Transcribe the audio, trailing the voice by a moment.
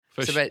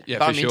For So, but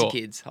yeah, I'm for into sure.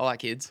 kids. I like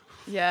kids.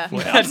 Yeah.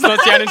 That's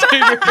not sounding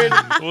too good.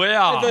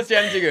 Wow. That's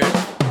sounding too good.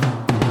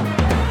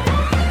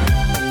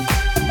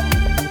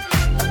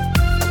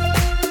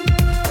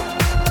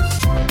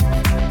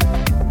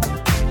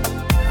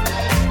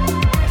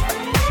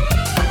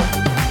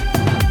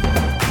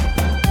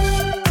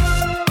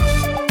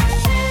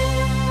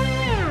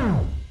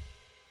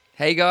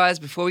 Hey guys,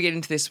 before we get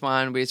into this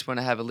one, we just want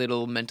to have a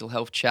little mental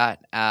health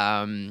chat.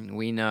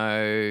 We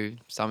know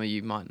some of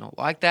you might not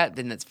like that,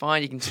 then that's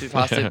fine. You can swoop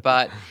past it,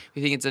 but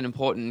we think it's an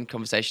important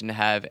conversation to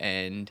have.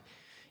 And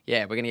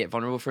yeah, we're going to get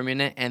vulnerable for a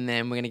minute and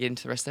then we're going to get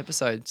into the rest of the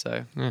episode.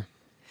 So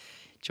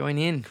join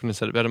in. Couldn't have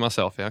said it better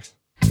myself, Yax.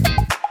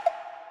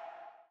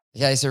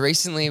 Okay, so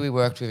recently we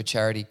worked with a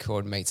charity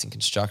called Mates in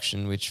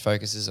Construction, which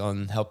focuses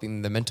on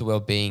helping the mental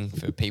well-being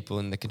for people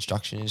in the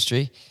construction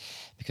industry.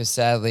 Because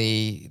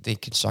sadly, the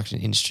construction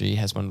industry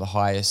has one of the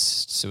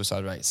highest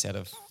suicide rates out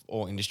of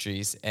all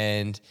industries,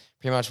 and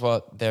pretty much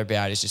what they're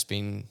about is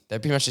they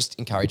pretty much just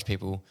encourage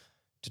people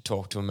to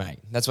talk to a mate.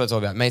 That's what it's all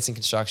about. Mates in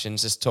construction,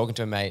 just talking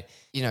to a mate.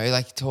 You know,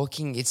 like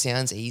talking, it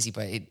sounds easy,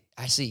 but it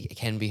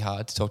can be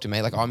hard to talk to a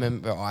mate. Like I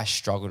remember I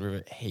struggled with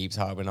it heaps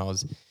hard when I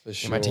was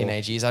in my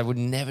teenage years. I would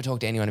never talk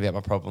to anyone about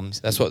my problems.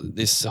 That's what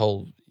this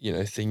whole,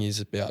 thing is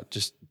about,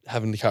 just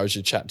having the courage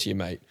to chat to your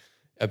mate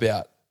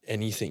about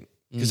anything.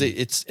 Because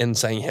it's and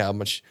saying how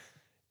much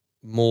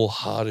more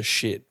harder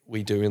shit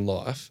we do in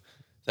life,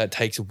 that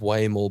takes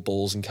way more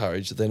balls and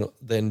courage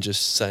than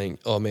just saying,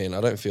 oh man, I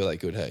don't feel that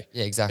good, hey.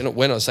 Yeah, exactly. And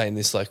we're not saying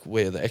this like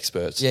we're the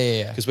experts.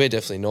 Yeah. Because we're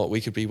definitely not.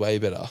 We could be way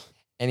better.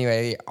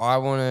 Anyway, I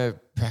want to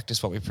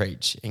practice what we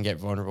preach and get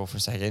vulnerable for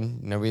a second.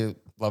 You know, we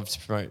love to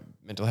promote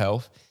mental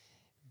health,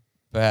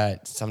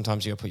 but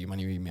sometimes you got to put your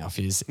money where your mouth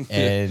is,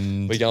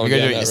 and We're you going got to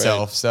down do it that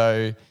yourself. road.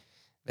 So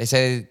they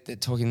say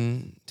that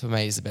talking to a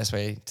mate is the best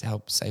way to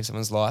help save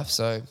someone's life.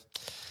 So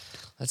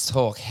let's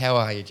talk. How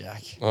are you,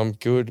 Jack? I'm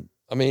good.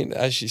 I mean,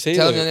 as you see,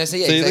 Tell look, me,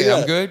 see, exactly, look at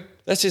I'm that. good.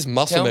 That's just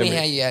muscle Tell memory. me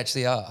how you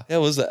actually are.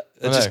 How was that?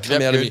 It I just know.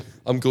 come Yep, out of good. me.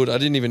 I'm good. I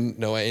didn't even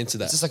know I answered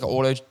that. It's just like an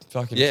auto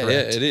fucking Yeah,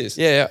 correct. it is.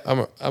 Yeah,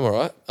 I'm all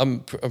right.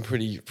 I'm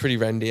pretty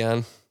ran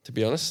down, to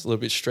be honest. A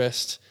little bit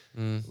stressed,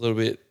 a little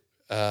bit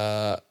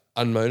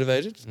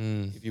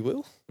unmotivated, if you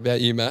will. What about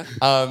you, Matt?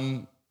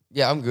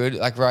 Yeah, I'm good.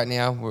 Like right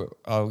now,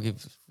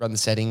 run the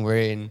setting.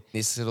 We're in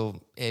this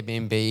little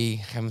Airbnb,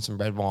 having some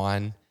red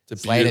wine.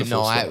 It's a late at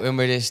beautiful night spot. when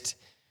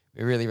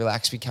we're really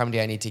relaxed. We come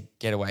down here to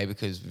get away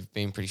because we've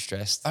been pretty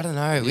stressed. I don't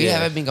know. We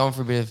haven't been going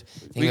for a bit of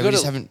thing. We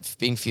just haven't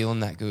been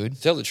feeling that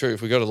good. Tell the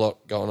truth, we got a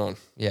lot going on,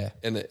 Yeah.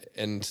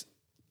 and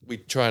we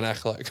try and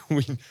act like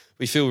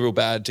we feel real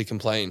bad to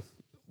complain.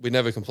 We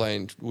never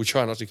complained. We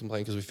try not to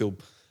complain because we feel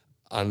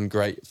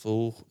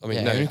ungrateful. I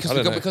mean, Yeah,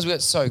 because we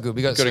got so good.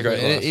 We got Got so a great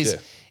good. And life, it is. yeah.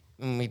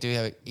 We do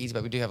have it easy,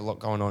 but we do have a lot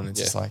going on. It's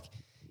just like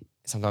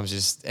sometimes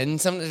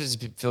sometimes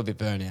just feel a bit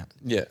burnout.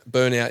 Yeah,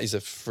 burnout is a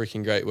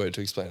freaking great word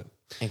to explain it.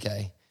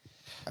 Okay.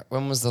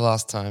 When was the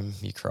last time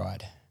you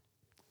cried?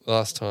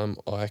 Last time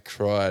I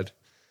cried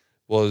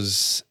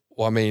was,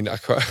 I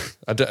cried.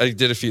 I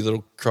did a few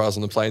little cries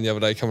on the plane the other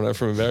day coming over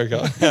from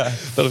America,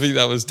 but I think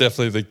that was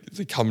definitely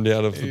the come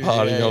down of the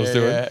partying I was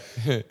doing.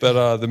 Yeah.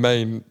 But the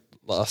main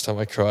last time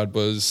I cried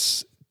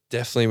was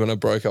definitely when I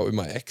broke up with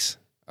my ex.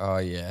 Oh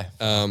yeah.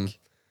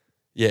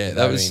 Yeah,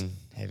 that was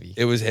heavy.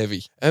 It was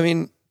heavy. I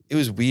mean, it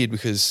was weird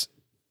because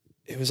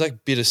it was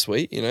like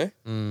bittersweet,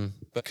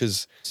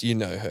 because you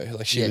know her,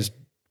 like she was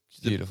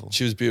beautiful.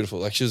 She was beautiful.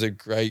 Like she was a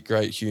great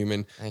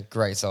human. A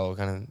great soul,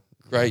 kind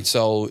of. Great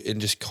soul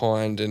and just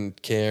kind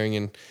and caring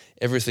and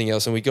everything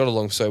else. And we got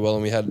along so well,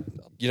 and we had,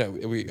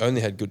 we only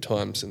had good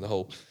times in the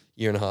whole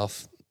year and a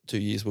half, 2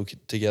 years we were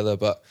together.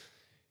 But,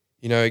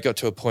 it got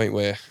to a point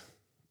where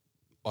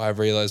I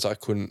realised I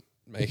couldn't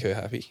make her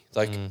happy.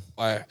 Like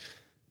I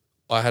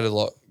had a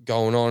lot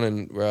going on,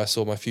 and where I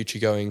saw my future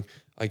going,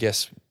 I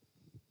guess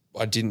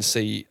I didn't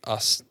see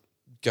us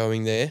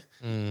going there.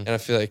 And I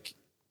feel like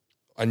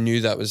I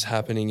knew that was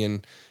happening,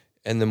 and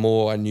the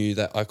more I knew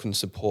that I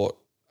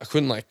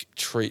couldn't like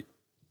treat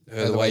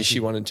her the way she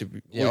wanted to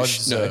be,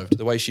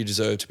 the way she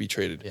deserved to be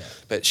treated. Yeah.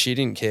 But she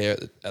didn't care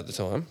at the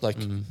time, like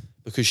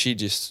because she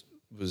just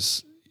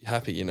was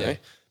happy, Yeah.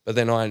 But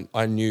then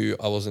I knew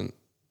I wasn't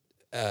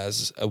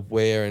as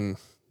aware and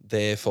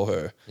there for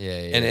her.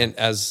 Yeah. And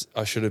as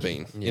I should have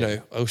been.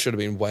 I should have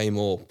been way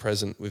more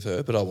present with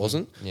her, but I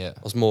wasn't. Yeah.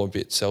 I was more a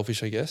bit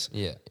selfish, I guess.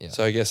 Yeah.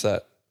 So I guess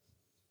that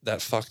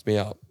fucked me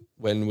up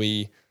when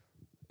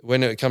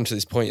it come to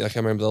this point. Like I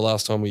remember the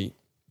last time we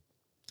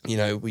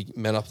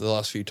met up the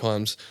last few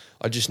times,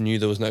 I just knew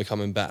there was no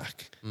coming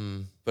back.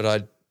 But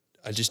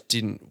I just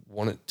didn't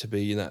want it to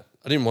be in that.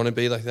 I didn't want to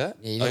be like that.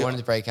 Yeah, you didn't want it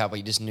to break up, but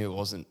you just knew it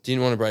wasn't.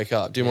 Didn't want to break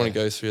up. Didn't want to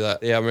go through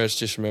that. Yeah, I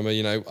just remember,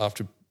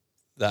 after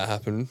that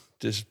happened,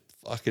 just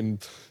fucking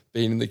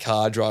being in the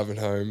car driving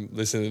home,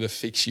 listening to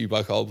Fix You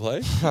by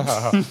Coldplay.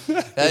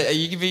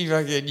 You could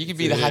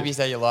be the happiest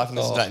day of your life and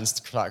listen to that and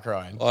start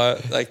crying.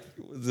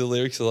 The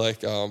lyrics are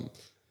like, what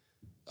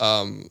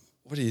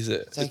is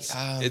it? It's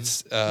like,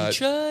 it's you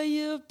try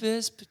your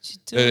best, but you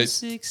don't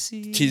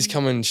succeed. Tears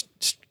coming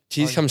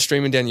Tears come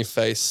streaming down your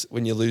face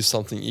when you lose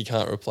something you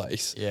can't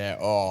replace. Yeah.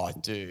 Oh,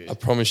 dude. I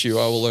promise you,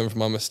 I will learn from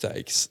my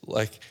mistakes.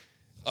 Like,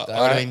 That would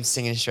have been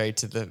singing straight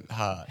to the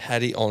heart.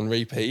 had it on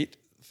repeat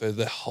for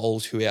the whole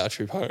 2-hour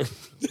trip home.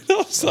 I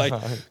was like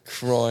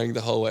crying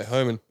the whole way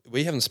home, and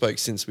we haven't spoke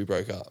since we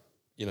broke up.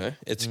 You know,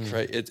 it's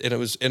great,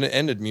 and it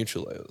ended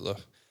mutually.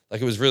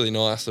 Like it was really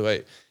nice the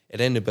way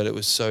it ended, but it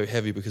was so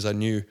heavy because I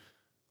knew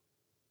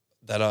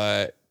that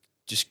I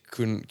just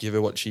couldn't give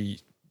her what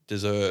she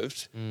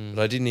deserved,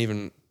 but I didn't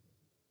even.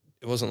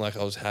 It wasn't like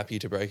I was happy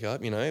to break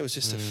up, you know. It was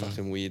just a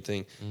fucking weird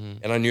thing,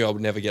 and I knew I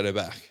would never get her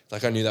back.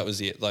 Like I knew that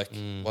was it. Like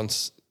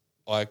once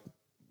I,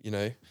 you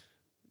know,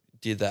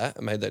 did that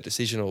and made that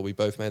decision, or we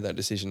both made that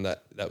decision,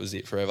 that was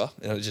it forever,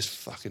 and it just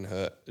fucking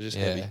hurt. It was just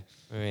heavy.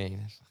 I mean,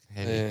 that's fucking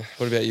heavy. Yeah.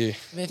 What about you?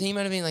 I mean, I think it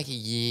might have been like a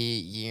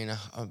year and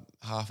a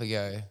half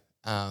ago.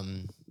 I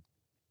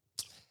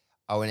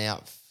went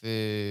out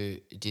for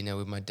dinner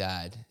with my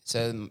dad.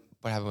 So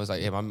what happened was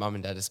like, my mum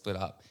and dad had split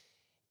up,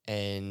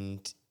 and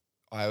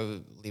I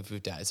lived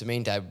with dad. So me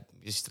and dad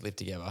used to live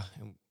together.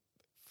 And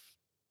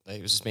like,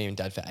 it was just me and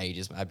dad for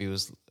ages. Abby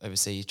was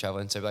overseas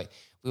traveling. So like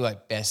we were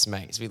like best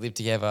mates. We lived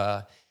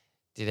together,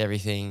 did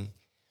everything.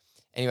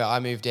 Anyway,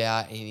 I moved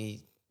out and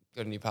he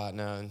got a new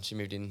partner and she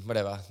moved in,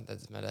 whatever. That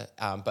doesn't matter.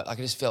 But like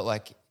I just felt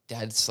like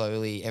dad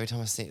slowly, every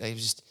time I see, like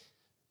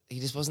he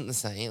just wasn't the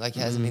same. Like he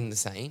hasn't been the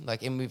same.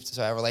 Like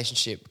so our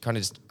relationship kind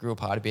of just grew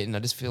apart a bit, and I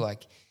just feel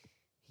like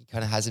he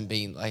kind of hasn't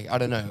been, like, I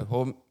don't know,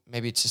 or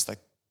maybe it's just like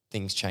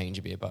things change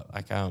a bit, but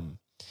like our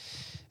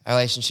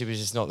relationship is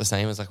just not the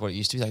same as like what it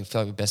used to be. Like I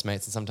feel like we're best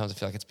mates, and sometimes I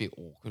feel like it's a bit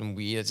awkward and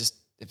weird.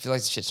 I feel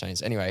like the shit's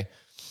changed. Anyway,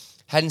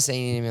 hadn't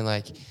seen him in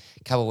like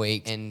a couple of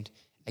weeks, and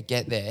I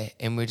get there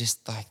and we're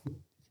just like,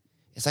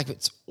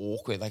 it's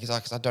awkward. Like it's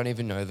like, 'cause I don't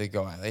even know the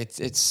guy. It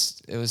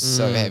was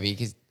so heavy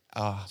because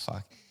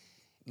fuck.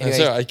 Anyway,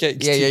 That's all right.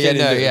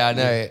 I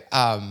know.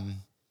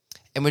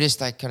 And we're just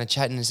like kind of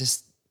chatting. It's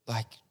just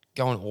like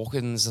going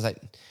awkward, and there's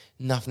like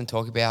nothing to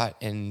talk about.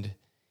 And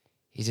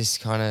he just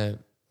kind of,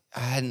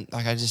 I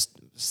just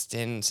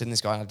sitting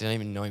this guy. I didn't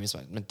even know him. He's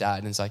like my dad,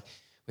 and it's like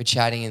we're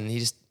chatting,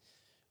 and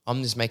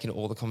I'm just making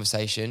all the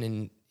conversation,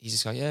 and he's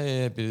just going,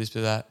 yeah, bit of this, bit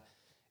of that.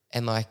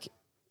 And like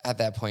at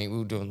that point, we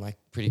were doing like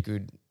pretty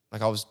good.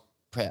 Like I was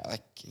proud.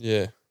 Like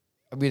Yeah.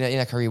 in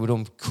our career, we're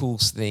doing cool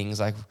things.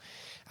 Like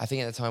I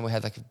think at the time we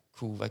had like a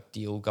cool like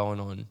deal going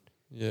on.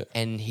 Yeah.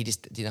 And he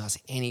just didn't ask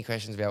any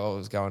questions about what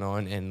was going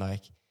on, and I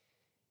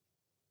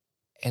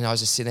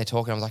was just sitting there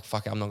talking. I was like,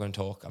 fuck it, I'm not going to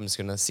talk. I'm just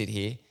going to sit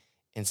here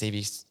and see if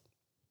he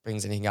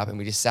brings anything up. And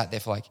we just sat there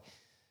for like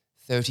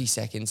 30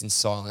 seconds in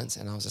silence,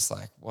 and I was just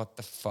like, what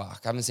the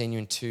fuck? I haven't seen you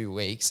in 2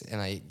 weeks,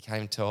 and I can't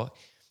even talk.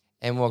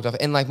 And walked off.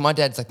 And like my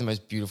dad's like the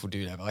most beautiful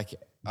dude ever. Like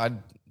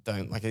I'm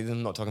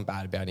not talking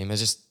bad about him. It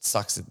just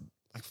sucks that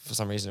like for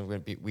some reason it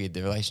went a bit weird,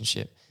 the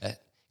relationship.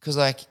 Because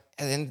like,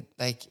 and then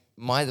like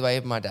the way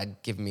of my dad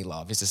giving me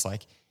love is just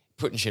like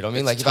putting shit on me.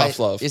 It's like tough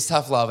love. It's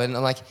tough love, and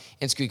I'm like, and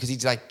it's good because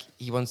he's like,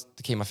 he wants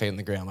to keep my feet on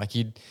the ground. Like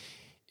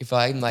if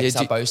I like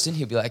start boasting,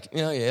 he'll be like,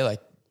 yeah,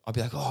 like I'll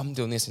be like, oh, I'm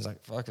doing this. And he's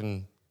like,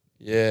 fucking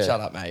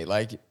shut up, mate.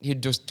 Like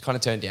he'd just kind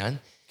of turn down.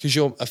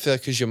 Because I feel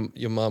like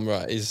your mum,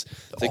 right, is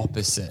the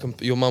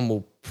opposite. Your mum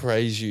will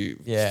praise you.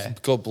 Yeah.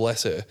 God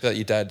bless her. I feel like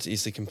your dad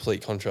is the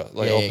complete contrast,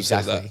 like opposite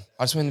exactly. of that.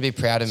 I just want him to be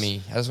proud of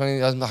me. I just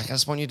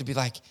want you to be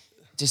like,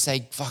 just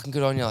say fucking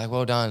good on you, like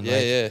well done. Yeah,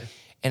 like, yeah.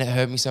 And it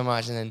hurt me so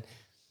much. And then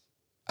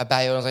I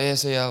bailed. I was like, yeah,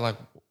 see ya. Like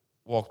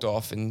walked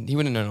off, and he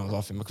wouldn't have known I was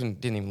off him.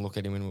 Didn't even look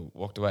at him when we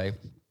walked away.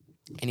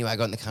 Anyway, I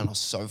got in the car and I was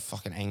so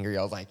fucking angry.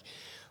 I was like,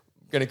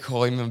 gonna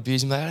call him and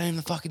abuse him. Like, I don't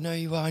even fucking know who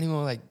you are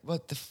anymore. Like,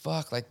 what the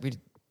fuck? Like, we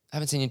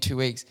haven't seen you in 2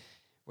 weeks.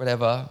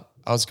 Whatever.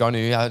 I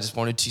just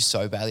wanted to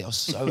so badly. I was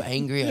so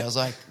angry. I was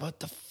like, what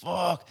the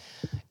fuck?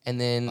 And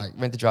then like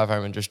went to drive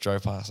home and just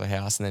drove past the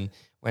house, and then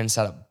went and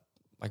sat up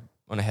like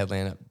on a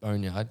headland at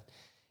Boneyard.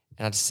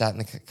 And I just sat in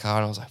the car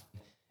and I was like,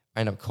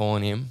 I ended up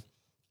calling him,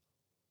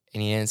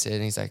 and he answered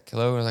and he's like,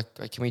 hello. And I was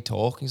like, can we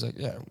talk? And he's like,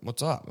 yeah,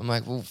 what's up? I'm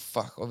like, well,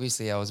 fuck.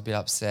 Obviously I was a bit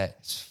upset.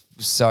 It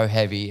was so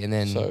heavy. And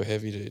then So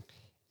heavy, dude.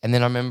 And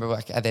then I remember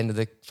like at the end of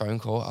the phone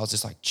call, I was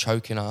just like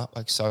choking up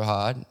like so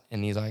hard,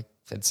 and he like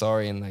said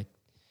sorry, and like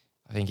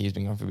I think he's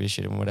been going for a bit of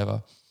shit and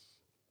whatever.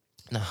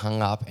 And I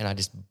hung up and I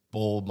just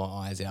bawled my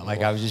eyes out.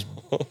 Like I was just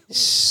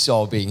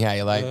sobbing,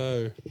 hey, like,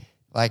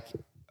 like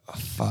oh,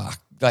 fuck,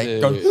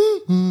 like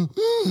going,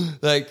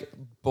 like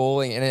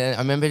bawling. And then I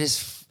remember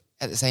just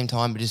at the same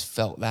time, it just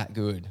felt that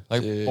good,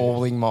 like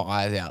bawling my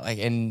eyes out, like,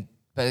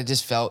 but it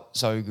just felt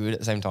so good at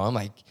the same time,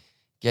 like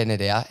getting it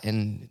out.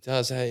 And it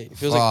does, hey, it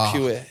feels like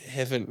pure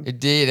heaven.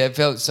 It did. It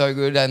felt so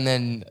good. And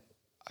then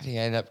I think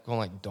I ended up calling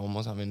like Dom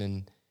or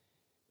something,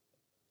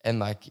 and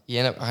like I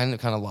ended up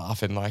kind of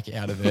laughing like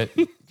out of it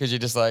because you're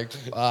just like,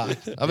 I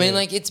mean,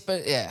 like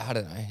but yeah, I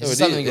don't know. It's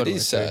something it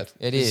is sad.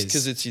 Through. It is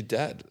because it's your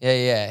dad.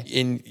 Yeah.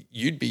 And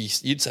you'd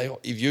say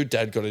if your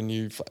dad got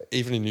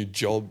even a new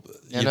job,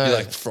 you'd be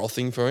like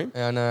frothing for him.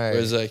 Yeah, I know.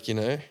 Whereas like I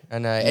know,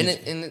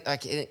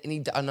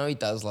 I know he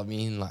does love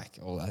me and like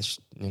all that,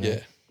 you know.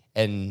 Yeah.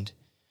 And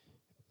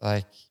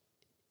like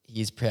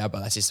he is proud,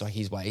 but that's just like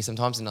his way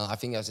sometimes. And I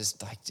think I was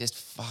just like, just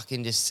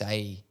fucking just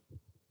say,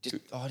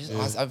 I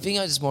think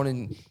I just wanted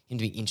him to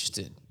be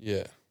interested.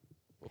 Yeah.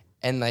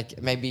 And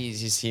like maybe it's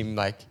just him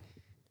like,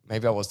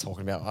 maybe I was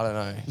talking about, I don't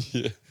know,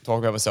 Yeah.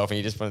 talking about myself, and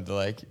he just wanted to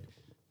like,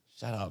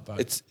 shut up. But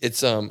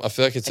It's I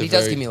feel like it's and he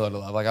does give me a lot of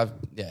love. Like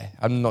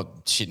I'm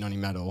not shitting on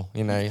him at all.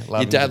 You know, love your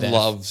him to dad death.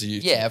 loves you.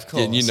 Yeah, of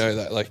course. And you know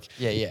that. Like,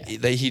 Yeah.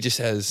 He just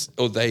has,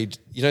 or they,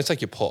 you know, it's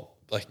like your pop.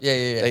 Like,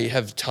 Yeah. they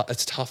have,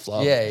 it's tough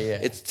love. Yeah.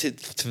 It's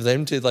to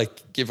them to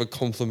like give a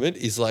compliment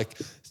is like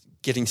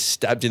getting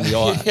stabbed in the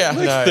eye. Yeah, I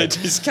Like, know. they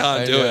just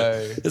can't I do know.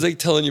 it. It's like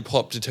telling your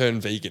pop to turn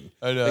vegan.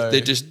 I know.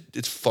 Like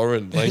it's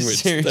foreign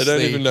language. They don't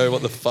Seriously. even know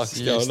what the fuck's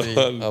Seriously.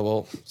 going on. Oh,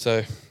 well,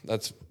 so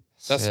that's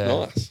Yeah.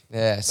 nice.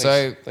 Yeah.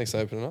 So Thanks for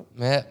opening up.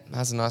 yeah,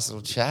 that's a nice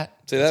little chat.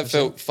 See, that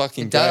felt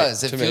fucking It does.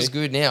 great It to feels me.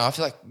 good now. I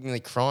feel like nearly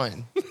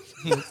crying.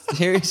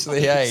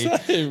 Seriously, hey,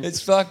 Same.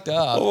 it's fucked I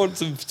up. want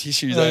some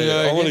tissues. I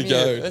know, I want to give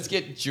me go. let's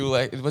get Jewel.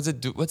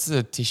 What's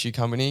the tissue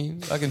company?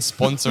 I can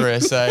sponsor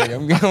SA.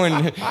 I'm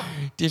going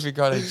different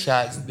kind of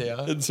chats now.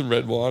 And some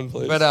red wine,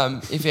 please. But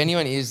if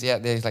anyone is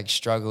out there like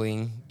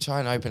struggling, try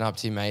and open up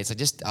to your mates. Like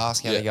just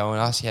ask how Yeah. they're going.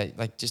 Ask how,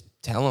 like just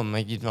tell them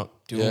like you're not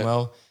doing Yeah.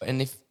 well.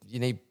 And if you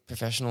need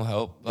professional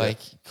help, like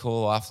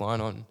call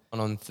Lifeline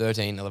on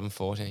 13 11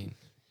 14.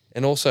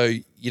 And also,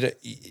 you don't,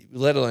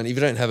 let alone if you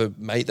don't have a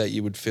mate that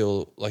you would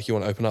feel like you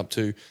want to open up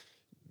to,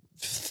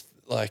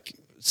 like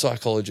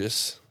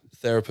psychologists,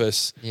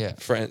 therapists, Yeah.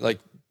 friend, like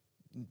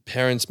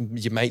parents,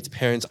 your mates'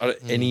 parents,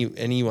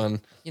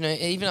 anyone. You know,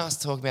 even us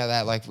talking about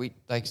that, like we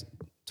like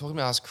talking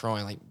about us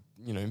crying, like,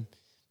 you know,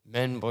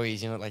 men,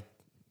 boys, you know, like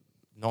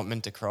not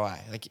meant to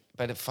cry. Like,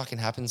 but it fucking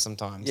happens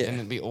sometimes. Yeah.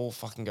 And we all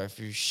fucking go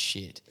through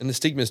shit. And the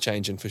stigma's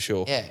changing for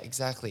sure. Yeah,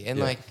 exactly. And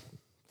Yeah. like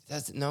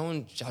that's no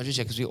one judges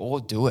you because we all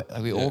do it.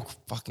 Like we all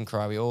fucking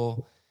cry. We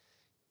all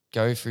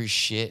go through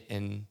shit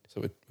and So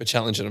we're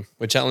challenging them.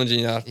 We're challenging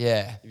you.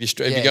 yeah. If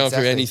you're Yeah, going through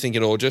exactly. anything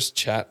at all, just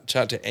chat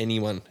to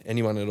anyone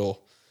at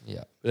all.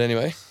 Yeah. But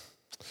anyway,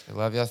 I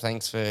love you.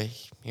 Thanks for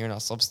hearing our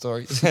sob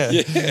stories.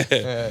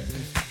 yeah.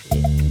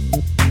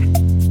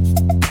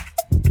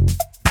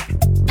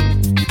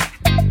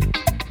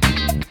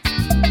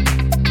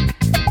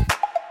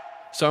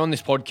 So on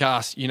this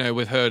podcast, you know,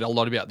 we've heard a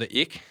lot about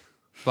the ick,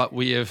 but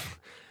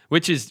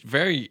which is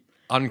very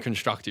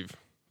unconstructive.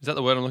 Is that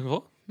the word I'm looking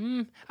for?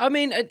 I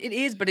mean, it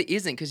is, but it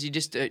isn't because you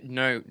just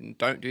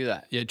don't do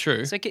that. Yeah,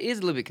 true. So it is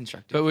a little bit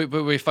constructive.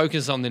 But we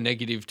focus on the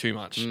negative too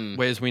much,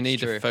 whereas we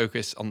need to true.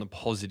 focus on the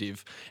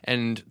positive.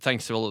 And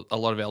thanks to a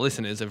lot of our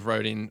listeners have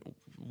wrote in,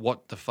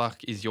 what the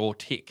fuck is your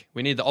tick?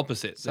 We need the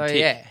opposite. So the tick.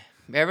 yeah,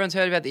 everyone's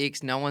heard about the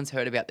icks, no one's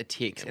heard about the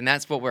ticks, and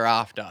that's what we're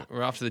after.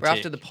 We're after the We're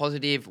after tick. the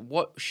positive.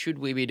 What should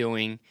we be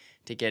doing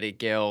to get a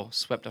girl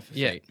swept off her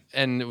Yeah, feet?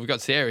 and we've got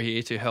Sarah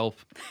here to help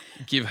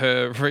give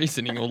her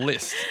reasoning or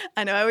list.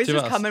 I know, I always To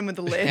just us. come in with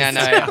a list. Yeah,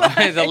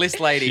 no, the list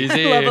lady. She's I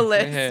here love a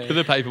list. for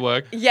the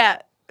paperwork. Yeah.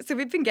 So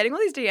we've been getting all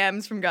these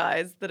DMs from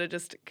guys that are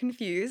just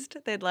confused.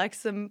 They'd like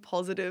some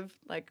positive,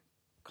 like,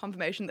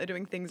 confirmation they're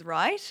doing things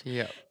right.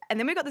 Yeah. And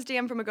then we got this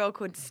DM from a girl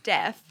called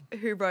Steph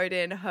who wrote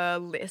in her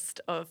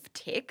list of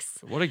ticks.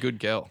 What a good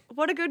girl.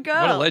 What a good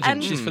girl. What a legend.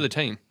 And She's for the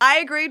team. I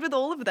agreed with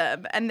all of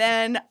them. And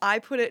then I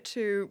put it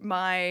to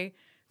my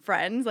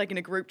friends, like in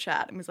a group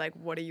chat, and was like,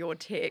 what are your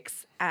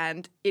ticks?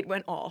 And it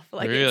went off.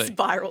 Like Really? it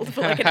spiraled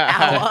for like an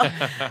hour.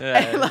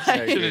 And, like,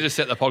 Should have just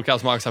set the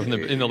podcast mics up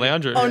in the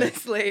lounge room.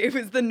 honestly, it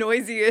was the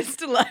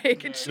noisiest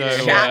like No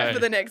chat way. for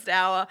the next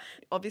hour.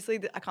 Obviously,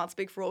 I can't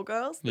speak for all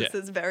girls. This Yeah.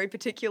 is very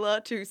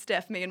particular to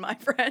Steph, me, and my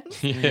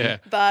friends. Yeah.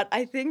 But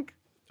I think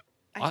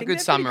A they're good pretty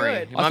summary.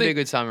 good. It might be a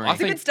good summary. I It's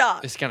a think good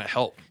start. It's going to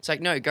help. It's like,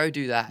 no, go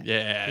do that.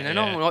 Yeah, You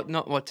know, yeah.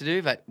 not what to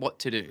do, but what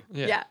to do.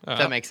 Yeah. Yeah. If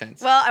that makes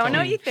sense. Well, I want to know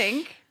what you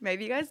think.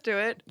 Maybe you guys do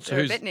it. So They're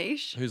a who's- bit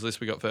niche. Whose list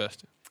we got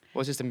first? Well,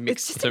 it's just a It's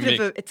mix. just It's a a bit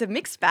of a, it's a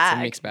mixed bag,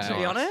 mixed bag. to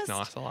be Nice, honest.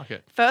 Nice, I like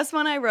it. First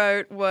one I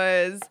wrote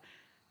was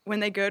when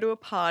they go to a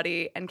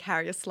party and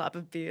carry a slab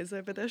of beers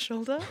over their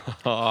shoulder,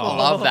 I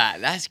love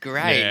that. That's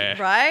great.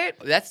 Yeah. right?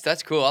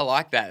 That's cool. I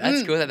like that.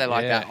 That's cool that they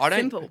like Yeah. that. I don't.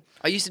 Simple.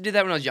 I used to do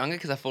that when I was younger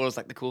because I thought it was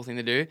like the cool thing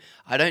to do.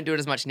 I don't do it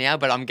as much now,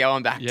 but I'm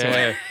going back to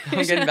Yeah. it.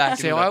 I'm getting back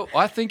to See, it.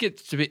 I think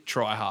it's a bit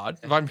try hard.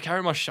 If I'm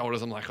carrying my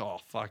shoulders, I'm like, oh,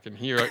 fucking,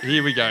 here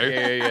we go.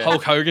 yeah.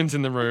 Hulk Hogan's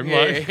in the room. Yeah,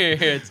 like, yeah,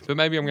 it's- but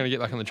maybe I'm going to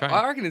get back on the train.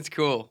 I reckon it's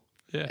cool.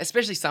 Yeah.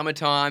 Especially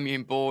summertime, you're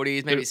in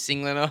boardies, maybe a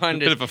singlet on. a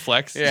bit of a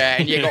flex. Yeah,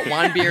 and you got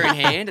one beer in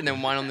hand and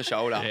then one on the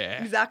shoulder.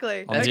 Yeah.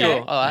 Exactly. That's okay.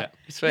 cool. I like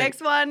it. Sweet.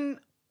 Next one,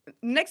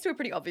 next two are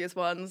pretty obvious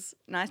ones.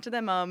 Nice to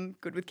their mum,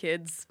 good with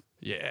kids.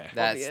 Yeah.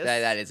 That's, obvious.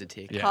 that is a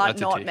tick. Yeah. Can't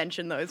that's a not tick.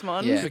 mention those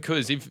ones. Yeah.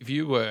 Because if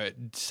you were,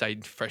 say,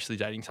 freshly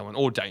dating someone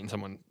or dating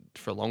someone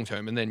for a long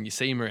term and then you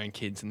see them around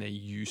kids and they're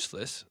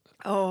useless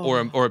Oh.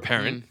 or a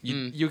parent,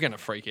 you're going to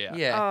freak out.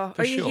 Yeah. Oh,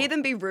 for or you sure. hear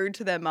them be rude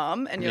to their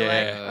mum, and you're Yeah.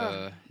 like,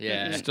 oh.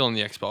 Yeah. You're still on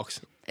the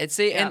Xbox. And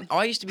see, Yeah. and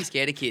I used to be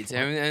scared of kids,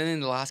 and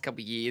in the last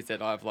couple of years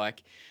that I've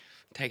like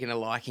taken a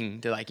liking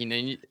to like to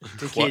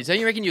kids. Don't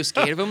you reckon you're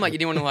scared of them? Like you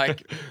didn't want to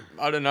like,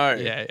 I don't know.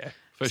 Yeah, yeah.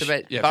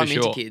 But for I'm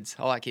sure. into kids.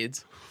 I like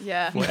kids.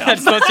 Yeah.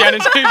 That's not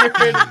sounding too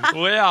good.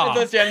 Wow. That's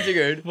not sounding too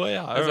good. Wow.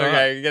 That's all right.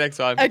 okay. Get next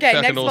time. Okay,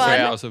 Second next also one.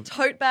 house of-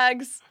 Tote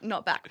bags,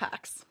 not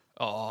backpacks.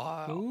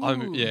 Oh,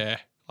 Ooh. yeah.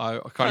 I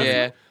kind of.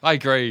 Yeah. I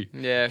agree.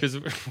 Yeah. Because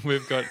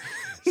we've got.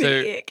 The So,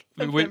 ick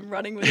of we- them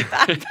running with a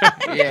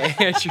backpack.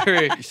 Yeah,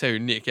 true. so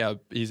Nick,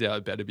 he's our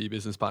Better Be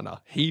business partner.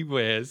 He's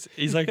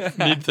like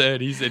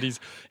mid-30s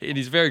and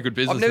he's very good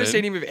business. I've never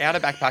seen him without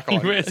a backpack He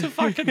on. wears a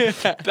fucking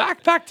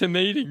backpack to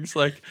meetings.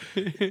 Like,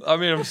 I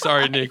mean, I'm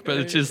sorry, Nick, but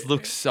it just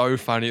looks so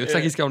funny. It looks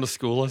like he's going to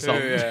school or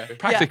something. Yeah.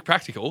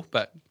 Practical,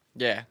 but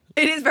Yeah.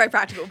 It is very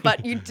practical,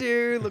 but you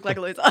do look like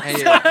a loser.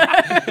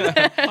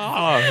 Yeah.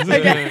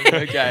 Okay.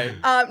 Okay.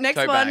 Next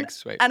Tote one, bags,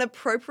 sweet. an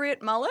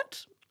appropriate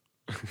mullet.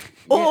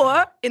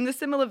 Or, in the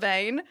similar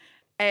vein,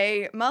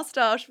 a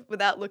mustache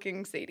without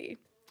looking seedy.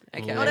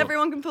 Okay. Not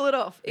everyone can pull it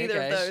off, either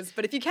of Okay. those.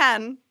 But if you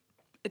can,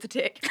 it's a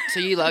tick. So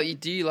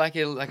do you like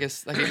a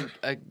respectable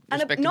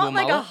And not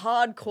like mullet? a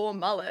hardcore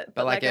mullet,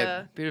 but like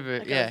a bit of a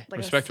like yeah. like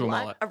Respectable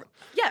slight- mullet.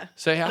 yeah.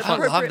 So how An fun- I love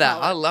appropriate that.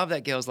 mullet. I love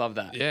that girls love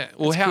that. yeah.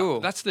 Well, That's cool.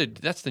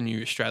 that's the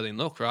new Australian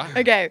look, right?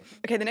 Okay.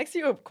 The next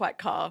two are quite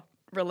car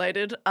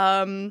related.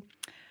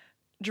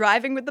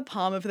 Driving with the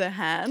palm of their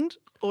hand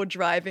or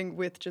driving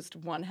with just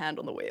one hand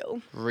on the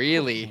wheel.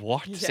 Really?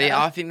 What? Yeah. See,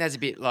 I think that's a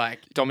bit like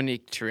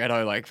Dominic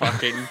Toretto, like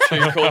fucking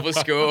too cool for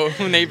school.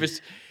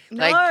 Neighbours.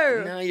 Like,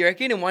 No. no, you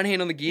reckon? And one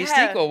hand on the gear Yeah.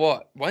 stick or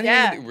what? One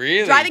Yeah. hand on the,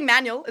 really? Driving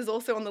manual is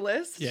also on the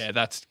list. Yeah,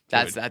 that's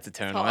That's good. a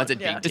turn Hard, on. That's a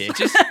big yeah. tick.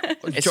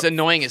 It's It's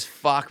annoying as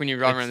fuck when you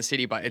drive around the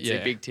city, but it's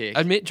a big tick.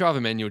 Admit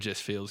driver manual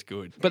just feels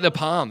good, but the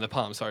palm,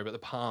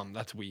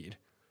 that's weird.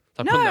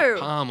 Like No, putting that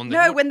palm on the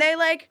no, when they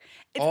like,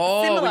 it's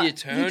Oh, similar. when you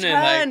turn it,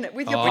 turn like-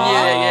 with your Oh. palm.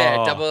 yeah,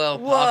 Oh. double L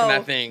park Whoa. on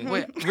that thing.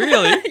 Wait,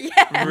 really?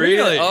 Yeah.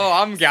 Really? Oh,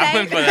 I'm going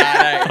Same. for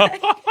that. Eh?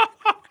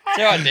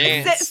 See how I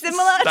dance.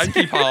 Similar,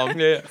 Stanky palm.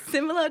 Yeah.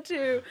 similar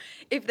to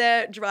if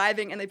they're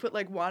driving and they put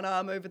like one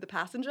arm over the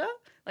passenger.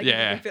 Like you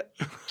Yeah. can feel,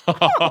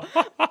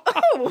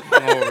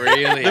 Oh,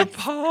 really? The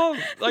palm.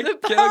 Like the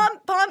get a-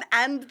 palm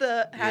and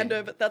the hand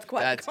over. That's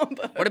quite That's, a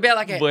combo. what about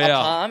like a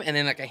Wow. palm and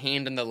then like a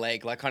hand on the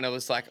leg? Like kind of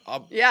was like,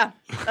 Yeah,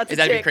 that's is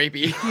a that a bit tick.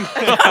 creepy?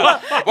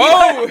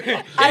 Whoa!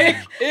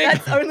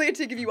 That's only a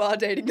tick if you are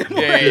dating them Yeah,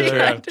 already. yeah, true.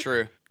 right?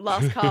 True.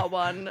 Last car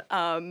one,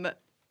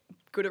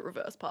 good at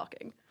reverse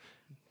parking.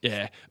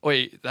 Yeah.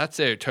 Wait, that's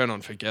a turn on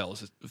for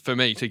girls. For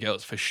me, to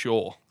girls, for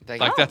sure. They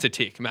Like, can- that's a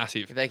tick,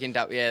 massive. If they can,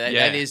 that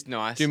Yeah. is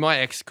nice. Dude, my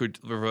ex could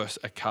reverse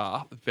a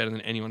car better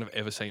than anyone I've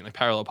ever seen. Like,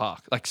 parallel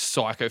park. Like,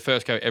 psycho.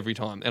 First go every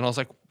time. And I was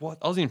like, what?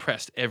 I was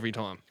impressed every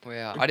time.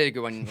 Wow, I did a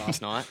good one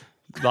last night.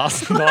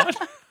 Last night.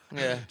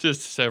 Yeah.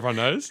 Just so everyone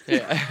knows.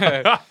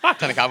 Yeah.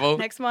 Done a couple.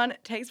 Next one,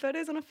 takes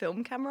photos on a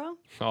film camera.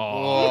 Oh.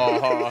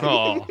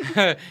 Oh.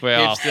 Oh.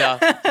 Wow.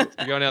 Hipster.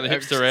 You're going down the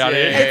hipster route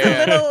Yeah. here.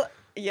 It's a little,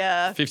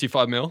 yeah.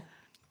 55 mil.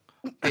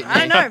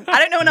 I don't know. I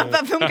don't know enough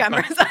about film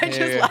cameras. I just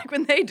Yeah. like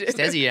when they do.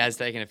 Stezzy has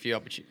taken a few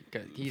opportunities.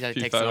 He's Few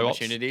taken some photo ops.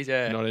 opportunities.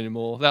 Yeah. Not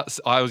anymore.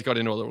 I always got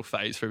into a little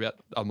phase for about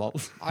a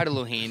month. I had a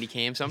little handy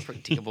cam, so I'm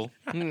pretty tickable.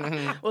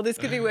 Well, this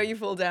could be where you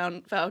fall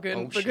down, Falcon,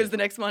 Oh, because shit. the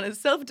next one is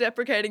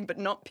self-deprecating but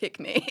not pick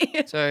me.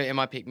 So, am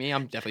I pick me?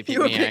 I'm definitely pick You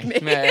were me.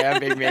 pick me. Yeah,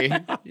 I'm pick me.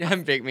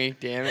 I'm pick me.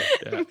 Damn it.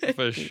 Yeah,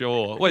 for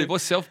sure. Wait,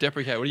 what's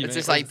self-deprecate? What do you It's mean?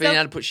 just like being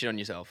able to put shit on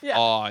yourself. Yeah.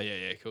 Oh,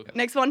 yeah, cool.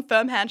 Next one,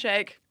 firm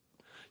handshake.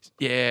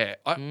 Yeah,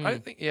 I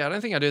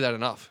don't think I do that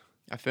enough.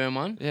 A firm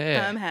one.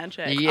 Yeah. Firm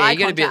handshake. Yeah, Eye you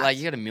got a bit contact. like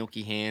you got a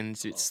milky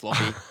hands, a bit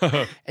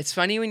sloppy. It's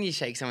funny when you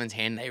shake someone's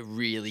hand, they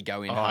really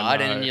go in Oh, hard,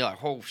 and no. then you're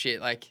like, oh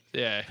shit, like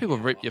Yeah, people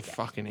rip your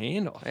fucking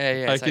hand off.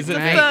 Yeah, it's like, is it It's a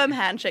mate. firm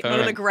handshake, not an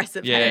Firm.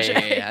 aggressive Yeah, yeah,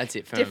 handshake. yeah, that's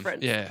it, firm.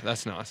 Different. Yeah,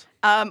 that's nice.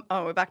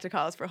 We're back to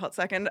cars for a hot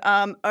second.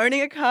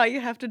 Owning a car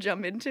you have to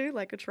jump into,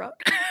 like a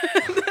truck.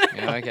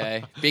 Yeah,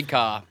 okay, big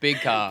car,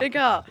 Big car. big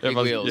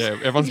wheels. Yeah,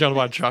 everyone's going to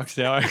buy trucks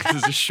now because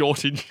there's a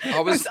shortage. I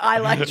was I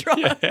like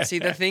trucks. see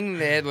the thing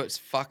there. What's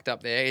fucked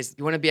up there is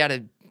you want to be able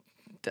to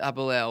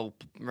double L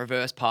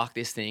reverse park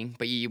this thing,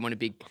 but you want a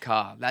big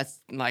car. That's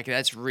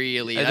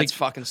really I that's think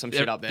fucking some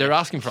shit up there. They're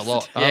asking for a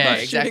lot, aren't Yeah,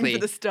 they? exactly. Shooting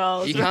for the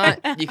stars. You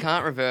right?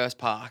 can't reverse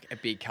park a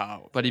big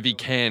car. But if you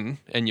can,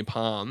 and your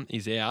palm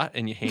is out,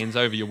 and your hands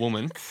over your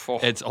woman, Oh,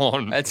 it's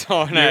on. That's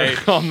on, Yeah. eh?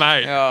 Oh,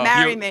 mate. Oh.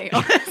 Marry me,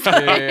 honestly.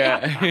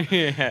 Yeah,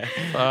 yeah.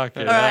 Fuck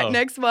All right,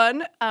 next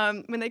one.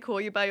 When they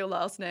call you by your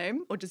last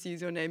name or just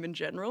use your name in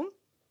general.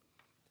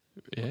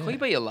 Yeah. Call you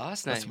by your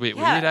last name. That's weird,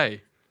 Yeah. weird, eh?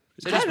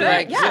 So just be Yeah,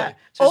 like, yeah.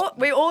 so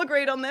We all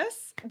agreed on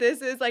this.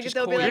 This is like if Just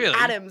they'll be call like you. Really?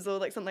 Adams or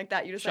like something like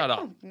that. You're just Shut like,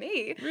 up. oh,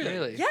 me.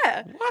 really?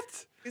 Yeah.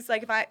 What? It's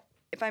like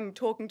if I'm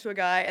talking to a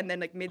guy and then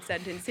like mid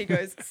sentence he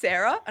goes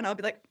Sarah and I'll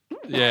be like,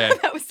 Yeah.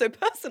 that was so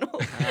personal.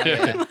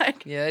 Yeah.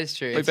 Like Yeah, that's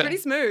true. Wait, it's but- pretty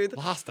smooth.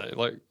 Last day,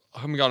 like,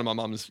 I'm going to my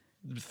mum's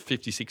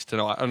 56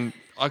 tonight, and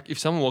if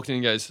someone walked in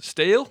and goes,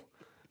 Steele?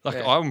 Like,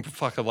 Yeah. I'm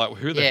fucking like,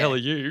 who the Yeah. hell are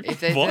you? If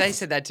they, What? they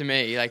said that to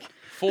me, like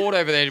Ford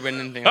over there went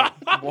and think,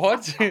 like,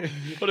 what? What do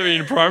you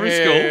mean in primary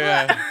Yeah, school?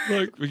 yeah,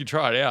 Like, we could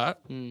try it out.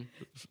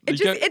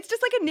 It's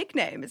just like a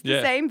nickname. It's the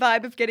Yeah. same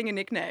vibe of getting a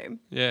nickname.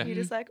 Yeah. You're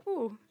just like,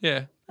 ooh,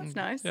 Yeah. that's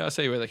nice. Yeah, I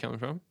see where they're coming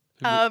from.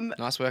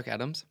 Nice work,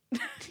 Adams.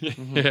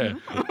 Yeah.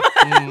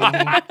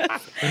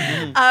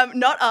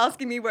 Not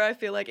asking me where I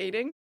feel like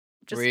eating.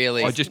 Just,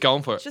 Really? Oh, just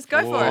going for it. just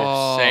go for it.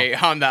 Oh. See,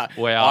 I'm that.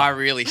 Wow. I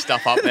really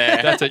stuff up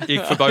there. That's an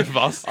ick for both of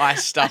us. I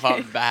stuff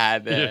up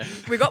bad there.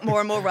 We got more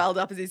and more riled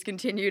up as he's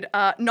continued.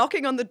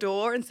 Knocking on the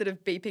door instead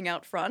of beeping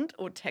out front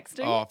or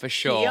texting. Oh, for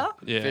sure. Here.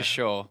 Yeah. For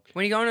sure.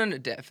 When you're going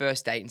on a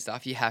first date and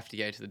stuff, you have to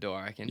go to the door,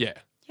 I reckon. Yeah.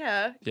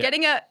 Yeah. Yeah.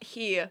 Getting a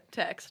here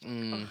text.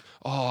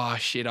 Oh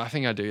shit! I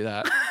think I do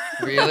that.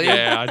 Really?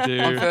 Yeah, I do.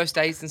 On first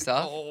dates and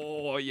stuff?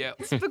 Oh yeah.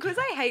 Because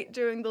I hate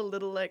doing the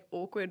little like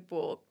awkward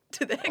walk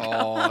to their car.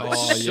 Oh, Oh,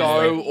 it's yeah.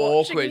 so Like, watching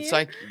awkward. It's you.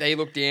 like they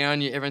look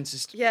down, everyone's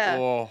just. Yeah.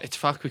 Oh. It's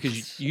fucked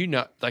because you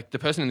know, like the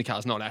person in the car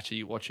is not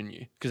actually watching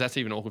you because that's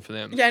even awkward for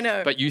them. Yeah, I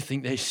know. But you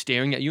think they're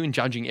staring at you and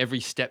judging every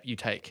step you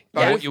take.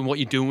 Yeah. What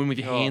you're doing with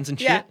your hands and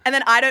Yeah, shit. and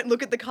then I don't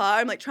look at the car.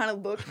 I'm like trying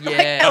to look like,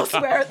 Yeah.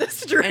 elsewhere at the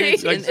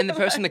street. And, it's, and the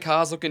person in the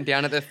car's looking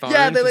down at their phone.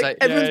 yeah, they're 'cause like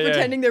they- everyone's yeah.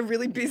 pretending they're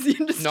really busy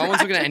and distracted. no one's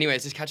looking at it anyway.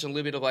 It's just catching a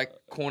little bit of like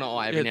corner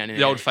eye every now and The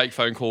then. old fake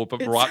phone call,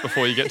 but right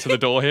before you get to the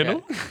door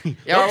handle.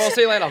 Yeah, all right, we'll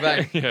see you later.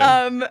 Bye.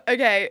 Yeah.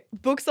 Okay,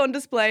 books on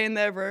display in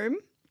their room.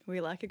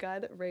 We like a guy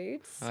that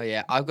reads. Oh,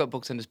 yeah. I've got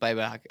books on display,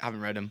 but I haven't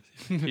read them.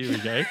 Here we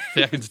go.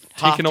 Falcon's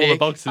Half ticking all the tick.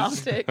 boxes.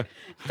 Half tick,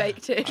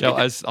 fake tick. No,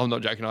 I'm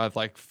not joking. I have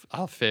like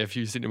a fair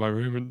few sitting in my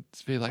room and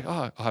it's be like,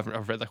 oh,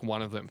 I've read like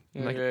one of them.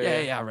 I'm like,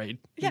 yeah, I read.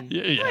 Yeah.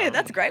 Yeah. Oh, yeah,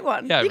 that's a great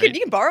one. Yeah, you read.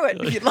 can borrow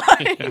it if you'd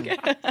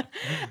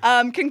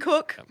like. Can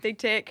cook, big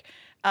tick.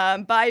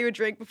 Buy you a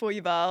drink before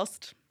you've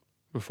asked.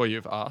 Before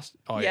you've asked.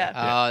 Oh, Yeah.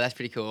 yeah. Oh, that's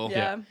pretty cool.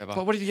 Yeah.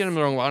 But what if you get them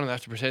the wrong one and they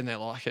have to pretend they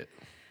like it?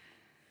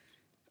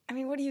 I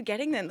mean, what are you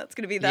getting then? That's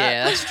going to be that.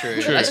 Yeah, that's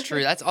true. True. That's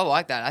true. I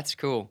like that. That's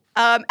cool.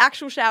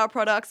 Actual shower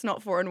products,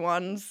 not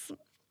 4-in-1s.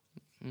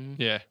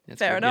 Yeah. That's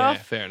Fair good. enough.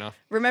 Yeah, fair enough.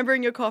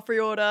 Remembering your coffee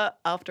order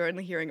after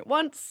only hearing it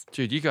once.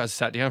 Dude, you guys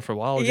sat down for a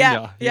while, Yeah,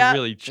 didn't you? yeah. You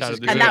really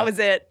chatted this And out. that was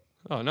it.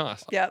 Oh,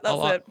 nice. Yeah, that's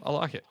it. I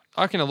like it.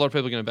 I reckon a lot of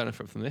people are going to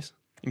benefit from this,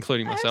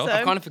 including hope myself. so.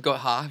 I kind of forgot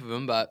half of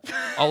them, but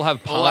I'll have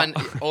all I,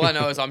 palm. all I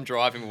know is I'm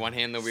driving with one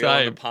hand on the wheel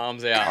and Same. the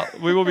palms out.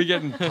 We will be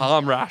getting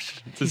palm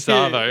rash to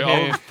Savo.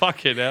 Yeah. Oh,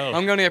 fucking hell.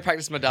 I'm going to go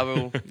practice my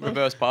double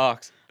reverse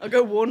parks. I'll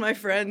go warn my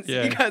friends.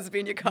 Yeah. You guys will be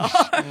in your car.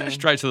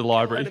 Straight to the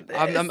library.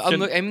 I'm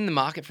in the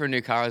market for a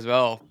new car as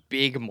well.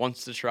 Big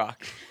monster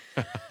truck.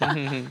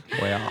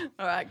 Wow.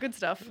 All right, good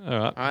stuff. All right.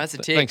 All right, that's a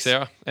tick. Thanks,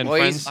 Sarah. And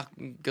Boys,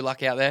 friends. good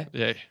luck out there.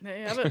 Yeah. There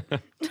you have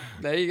it.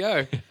 There you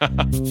go.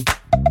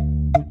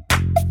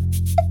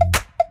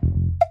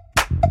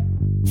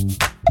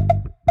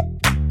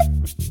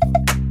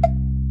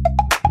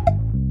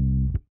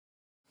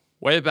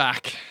 We're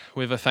back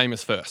with a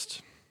famous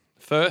first.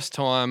 First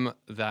time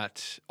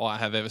that I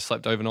have ever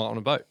slept overnight on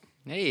a boat.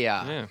 There you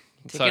are. Yeah.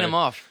 Ticking them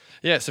off.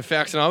 Yeah, so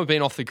Falx and I have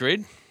been off the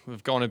grid.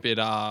 We've gone a bit,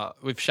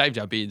 we've shaved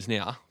our beards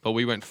now, but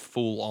we went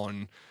full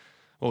on,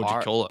 what would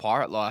you call it?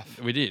 Pirate life.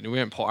 We did. We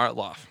went pirate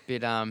life.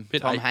 Bit Tom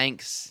eight.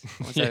 Hanks.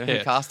 What's Yeah.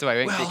 that? Castaway.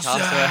 We went Well bit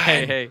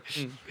Castaway.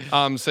 done.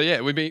 Hey. So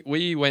yeah,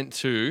 we went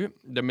to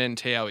the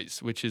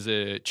Mentawais, which is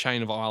a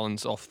chain of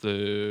islands off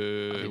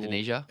the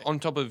Indonesia? on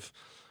top of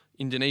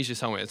Indonesia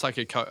somewhere. It's like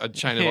a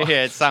chain of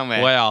Yeah, it's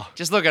somewhere. Wow.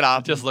 Just look it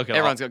up. Just look it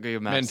Everyone's up. got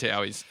Google Maps.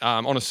 Mentawais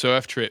on a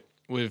surf trip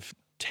with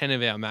 10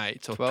 of our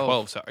mates, or 12.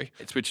 12, sorry,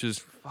 which was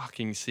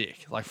fucking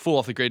sick. Like full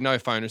off the grid, no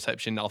phone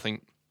reception, nothing.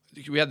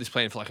 We had this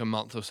plan for like a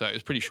month or so. It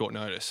was pretty short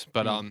notice,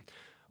 but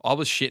I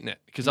was shitting it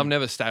because I've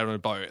never stayed on a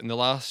boat. And the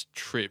last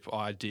trip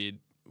I did,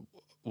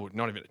 well,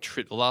 not even a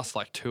trip, the last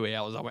like 2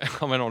 hours I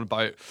went on a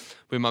boat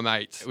with my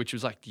mates, which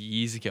was like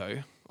years ago.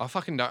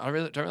 I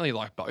really don't really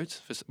like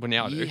boats. Well,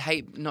 now I You do.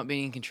 hate not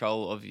being in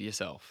control of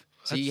yourself.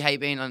 So you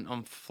hate being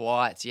on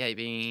flights. You hate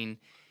being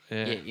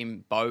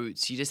in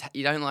boats.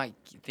 You don't like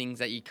things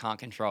that you can't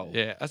control.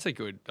 Yeah, that's a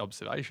good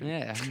observation.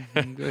 Yeah,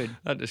 good.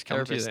 That just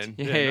comes to you then.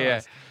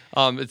 Therapist.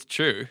 Yeah. Nice. It's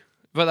true.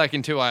 But like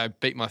until I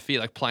beat my fear,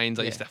 like planes,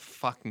 I used Yeah. to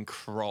fucking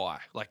cry,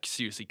 like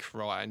seriously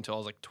cry until I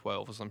was like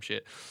 12 or some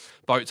shit.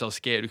 Boats, I was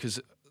scared because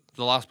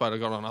the last boat I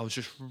got on, I was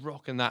just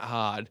rocking that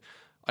hard.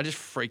 I just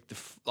freaked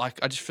I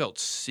just felt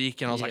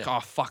sick and I was like, Yeah. oh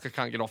fuck, I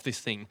can't get off this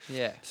thing.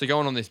 Yeah. So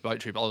going on this boat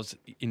trip, I was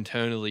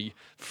internally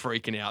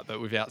freaking out, but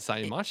without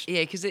saying much.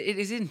 Yeah, because it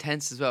is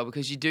intense as well.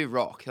 Because you do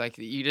rock, like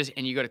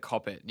you got to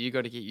cop it. You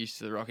got to get used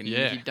to the rock, and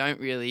Yeah. if you don't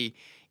really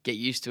get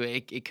used to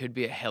it, it could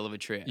be a hell of a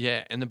trip.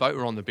 Yeah, and the boat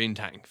we're on, the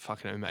Bintang,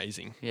 fucking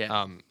amazing.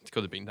 Yeah. It's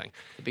called the Bintang.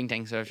 The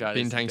Bintang Surf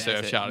Charters. Bintang is the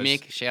Surf best. Charters.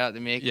 Mick, shout out to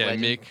Mick. Yeah,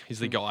 legend. Mick, he's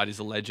the guide, he's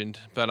a legend.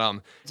 But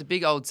It's a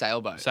big old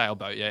sailboat.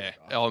 sailboat, yeah.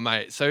 Oh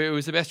mate, so it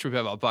was the best trip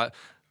ever. But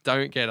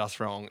don't get us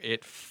wrong,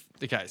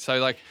 okay. So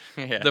like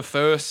Yeah. the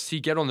first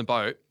you get on the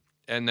boat,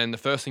 and then the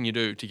first thing you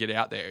do to get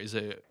out there is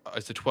a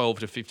 12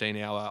 to 15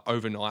 hour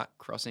overnight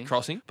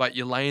Crossing. But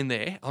you're laying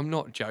there. I'm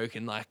not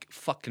joking, like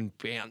fucking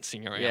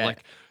bouncing around. Yeah.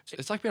 Like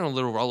it's like being on a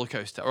little roller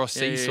coaster or a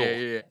seesaw.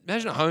 yeah.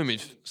 Imagine at home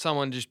if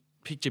someone just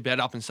picked your bed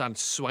up and started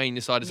swaying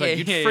you side to side. Yeah,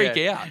 You'd yeah, freak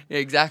yeah. out. Yeah,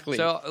 exactly.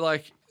 So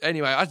like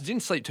anyway, I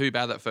didn't sleep too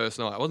bad that first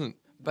night. It wasn't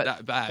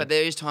that bad. But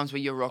there is times where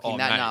you're rocking Oh,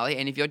 that mate. gnarly,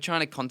 and if you're trying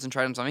to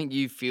concentrate on something,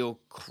 you feel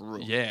cruel.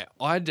 Yeah,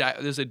 there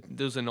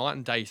was a night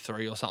in day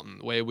 3 or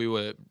something where we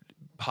were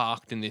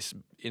parked as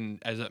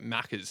at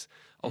Macca's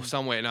or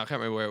somewhere, and I can't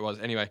remember where it was.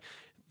 Anyway,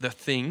 the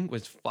thing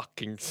was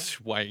fucking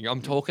swaying.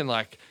 I'm talking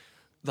like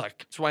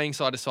swaying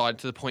side to side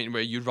to the point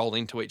where you'd roll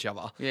into each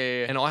other.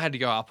 Yeah. And I had to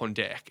go up on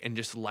deck and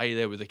just lay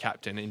there with the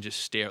captain and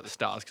just stare at the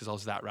stars because I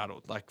was that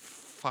rattled, like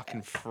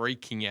fucking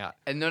freaking out.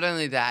 And not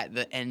only that,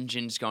 the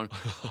engine's gone.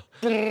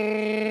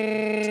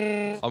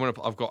 I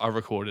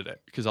recorded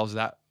it because I was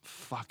that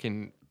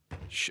fucking.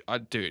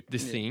 Dude,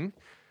 this thing.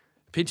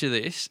 Picture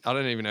this. I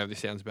don't even know if this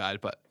sounds bad,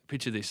 but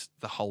picture this: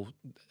 the whole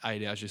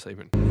 8 hours you're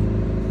sleeping.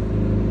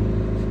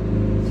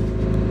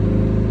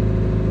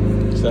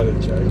 Is that a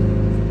joke?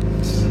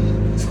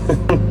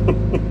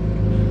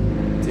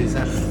 Dude, is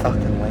that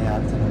fucking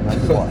loud? It's on a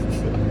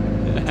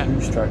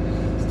motorbike. Two-stroke.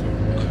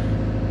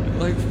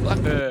 Like,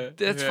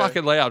 that's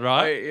fucking loud,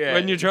 right? Yeah.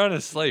 When you're trying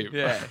to sleep.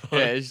 Yeah,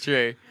 it's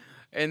true.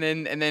 And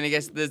then I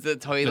guess there's the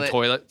toilet. The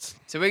toilets.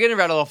 So we're gonna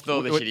rattle off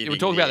all the shitty things. We're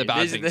talking about the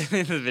bad These are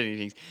things. the shitty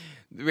things.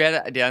 We had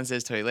a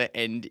downstairs toilet,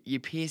 and you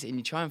piss and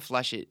you try and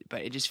flush it,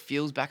 but it just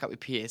fills back up with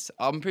piss.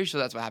 I'm pretty sure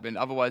that's what happened.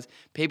 Otherwise,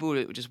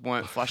 people just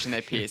weren't flushing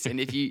their piss. And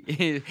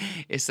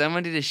if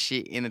someone did a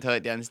shit in the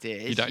toilet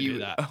downstairs, You don't do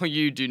that. Oh,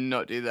 you do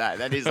not do that.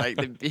 That is like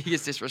the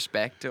biggest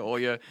disrespect to all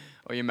your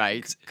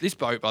mates. This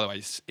boat, by the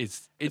way,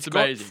 it's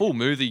got amazing. full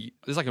movie.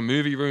 There's like a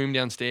movie room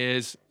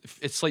downstairs.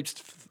 It sleeps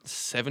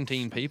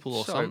 17 people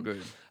or So something.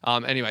 good.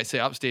 Anyway,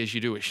 so upstairs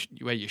you do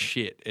where you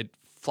shit. It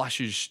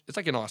flushes. It's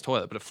like a nice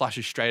toilet, but it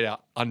flushes straight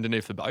out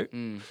underneath the boat.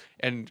 And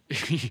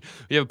you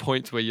have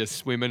points where you're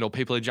swimming or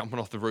people are jumping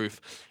off the roof,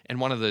 and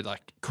one of the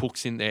like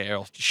cooks in there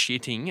are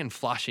shitting and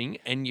flushing,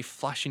 and you're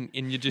flushing,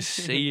 and you just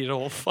see it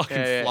all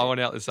fucking flowing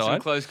out the Some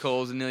side. close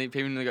calls, and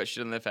people nearly got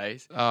shit on their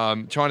face.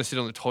 Trying to sit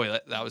on the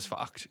toilet, that was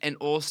fucked. And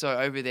also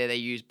over there they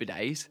use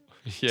bidets.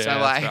 Yeah, So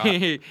that's like,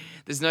 right.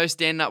 there's no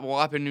standing up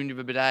wiping into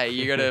a bidet.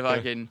 You gotta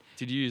fucking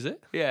Did you use it?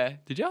 yeah.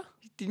 Did you?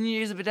 Didn't you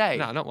use a bidet?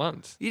 No, not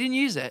once. You didn't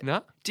use it?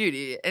 No, Dude,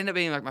 it ended up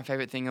being like my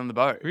favorite thing on the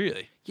boat.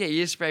 really. Yeah,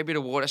 you just spray a bit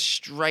of water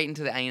straight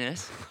into the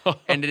anus,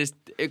 and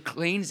it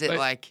cleans it But-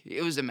 like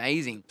it was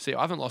amazing. See,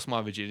 I haven't lost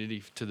my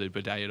virginity to the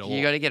bidet at all.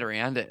 You got to get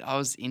around it. I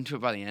was into it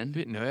by the a end,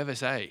 bit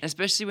nervous, eh? and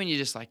especially when you're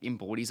just like in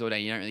boardies all day.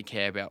 You don't really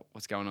care about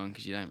what's going on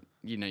because you're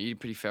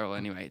pretty feral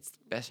anyway. It's the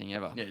best thing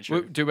ever. Yeah,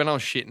 Dude, when I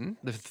was shitting,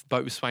 the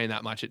boat was swaying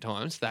that much at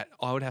times that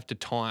I would have to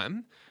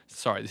time.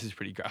 Sorry, this is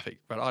pretty graphic,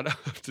 but I'd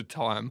have to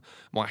time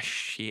my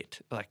shit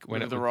like when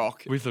With it the would-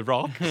 rock. With the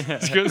rock,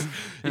 because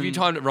if you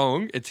timed it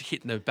wrong, it's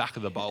hitting the back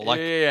of the bowl, like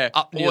yeah.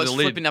 up near Or it's the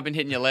lid. flipping up and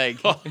hitting your leg.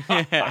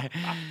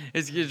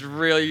 It's just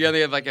really, you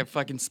only have like a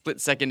fucking split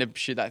second to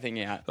shoot that thing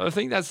out. But I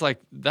think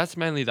that's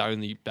mainly the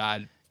only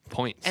bad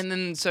points. And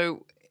then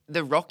so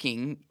the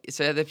rocking,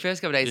 so the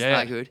first couple of days is Yeah.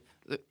 not good.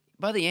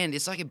 By the end,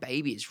 it's like a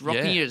baby. It's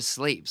rocking Yeah. you to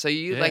sleep. So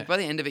you Yeah. like by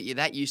the end of it, you're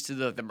that used to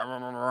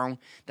the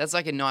that's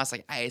like a nice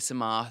like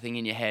ASMR thing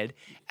in your head.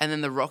 And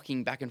then the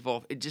rocking back and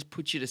forth, it just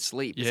puts you to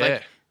sleep. It's Yeah.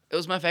 like it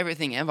was my favorite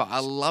thing ever. I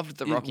loved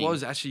the rocking. It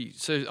was actually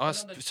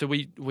so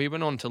we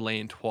went on to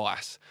land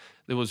twice.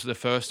 There was the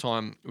first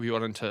time we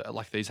went into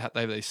like they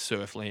have these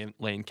surf land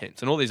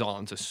camps, and all these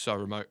islands are so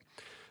remote.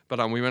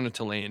 But we went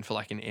into land for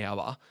like an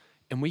hour,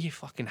 and we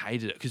fucking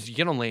hated it because you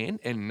get on land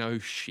and no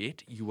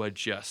shit, you are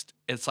just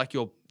it's like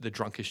you're the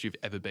drunkest you've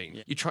ever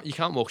been. You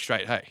can't walk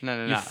straight. Hey, No,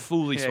 you're no.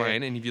 fully Yeah,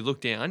 swaying, and if you look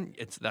down,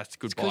 that's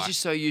goodbye. because you're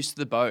so used to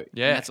the boat.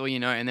 Yeah. And that's all you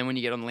know. And then when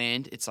you get on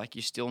land, it's like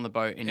you're still on the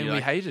boat and, and you're we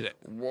like, hated it.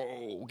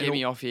 whoa, get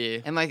me off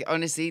here. And like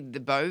honestly, the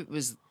boat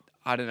was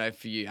I don't know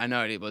for you. I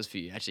know it was for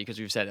you actually because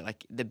we've said it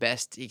like the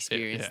best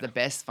experience, yeah. the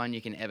best fun you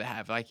can ever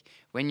have. Like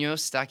when you're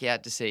stuck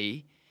out to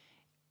sea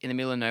in the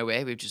middle of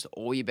nowhere with just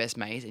all your best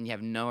mates and you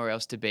have nowhere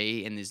else to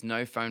be and there's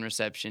no phone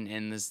reception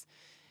and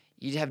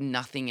you have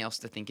nothing else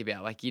to think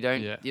about. Like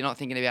you're not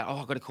thinking about, oh,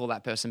 I've got to call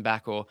that person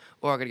back or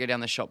I've got to go down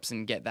the shops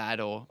and get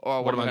that or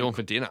What am I gonna- doing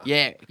for dinner?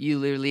 Yeah, you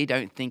literally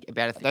don't think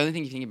about it. The only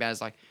thing you think about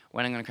is like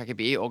when I'm going to crack a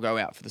beer or go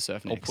out for the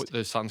surf Or next. put the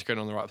sunscreen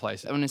on the right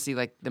place. Honestly,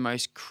 like the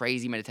most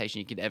crazy meditation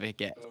you could ever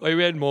get. Like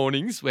we had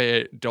mornings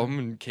where Dom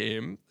and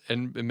Cam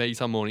and me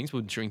some mornings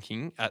were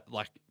drinking at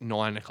like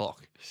 9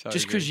 o'clock.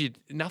 Just because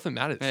nothing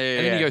matters. Yeah,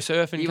 and then you go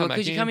surfing, come back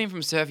Because in. you come in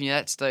from surfing, you're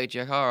that stoked.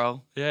 You're like,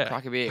 oh, I'll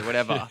crack a beer,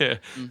 whatever. Yeah.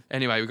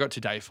 Anyway, we got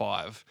to day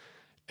 5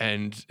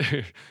 and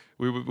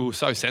we were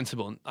so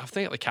sensible. And I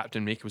think the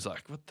captain Mick was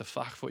like, what the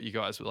fuck? What you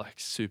guys were like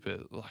super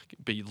like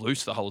be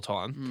loose the whole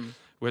time.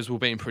 Whereas we were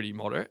being pretty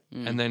moderate.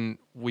 And then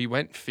we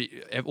went,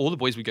 all the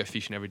boys would go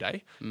fishing every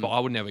day, but I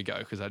would never go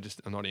because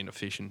I'm not into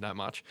fishing that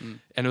much. And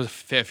there was a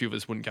fair few of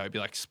us wouldn't go, it'd be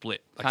like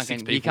split. Like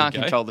six people You can't would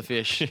go. control the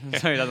fish,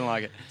 so he doesn't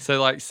like it.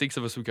 So like 6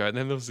 of us would go, and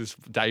then there was this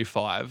day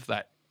 5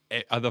 that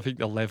I think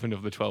 11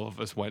 of the 12 of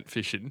us went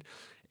fishing,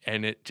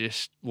 and it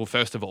just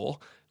first of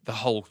all, the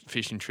whole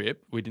fishing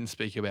trip we didn't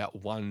speak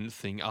about one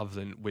thing other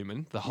than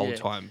women the whole Yeah.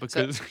 time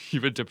because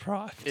you were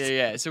deprived.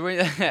 Yeah. So when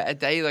a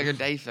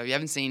day, so you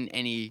haven't seen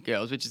any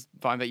girls, which is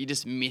fine, but you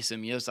just miss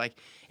them. You're just like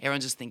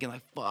everyone's just thinking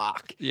like,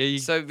 fuck. Yeah,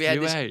 So we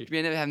ended up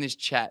QA. having this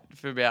chat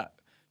for about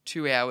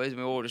 2 hours, and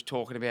we were all just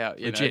talking about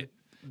Legit,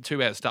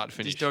 2 hours start to know,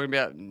 finish. just talking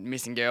about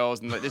missing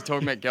girls and like, just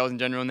talking about girls in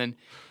general, and then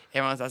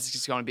that's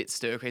just going a bit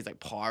stir crazy, like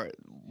pirate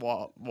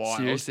wild.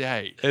 Seriously,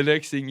 hey. The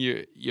next thing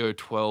you're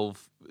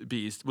 12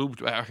 beers. I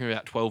reckon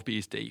about 12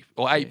 beers deep,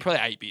 or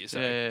probably 8 beers.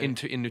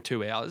 Into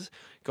 2 hours.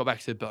 Got back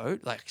to the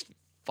boat, like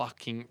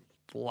fucking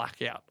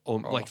blackout, or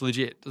like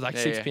legit, like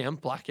 6 p.m.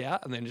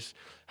 blackout, and then just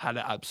had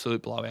an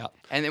absolute blowout.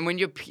 And then when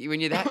you're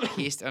that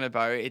pissed on a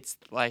boat, it's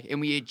like,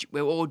 and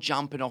we're all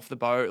jumping off the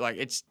boat, like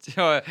it's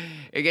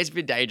it gets a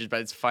bit dangerous,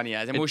 but it's funny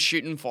as, and we're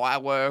shooting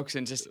fireworks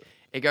and just.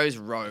 It goes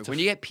rogue. When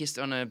you get pissed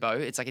on a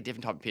boat, it's like a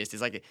different type of pissed.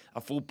 It's like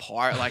a full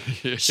pirate, like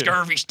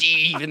Scurvy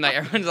Steve, and like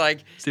everyone's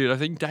like, dude, I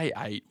think day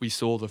 8 we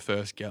saw the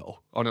first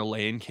girl on a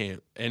land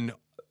camp, and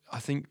I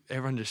think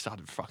everyone just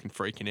started fucking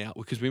freaking out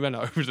because we went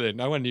over there.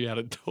 No one knew how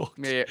to talk.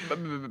 yeah.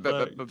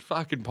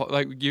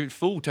 Like you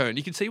full turn.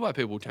 You can see why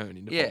people turn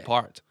into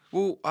pirates.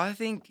 Well, I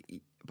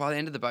think by the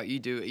end of the boat,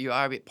 you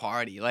are a bit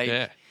piratey.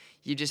 Like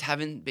you just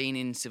haven't been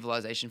in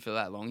civilization for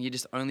that long. You're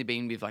just only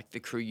been with like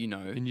the crew you know,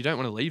 and you don't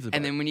want to leave the boat.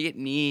 And then when you get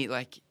near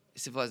like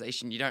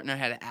civilization, you don't know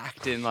how to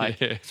act and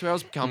like. So I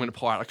was becoming a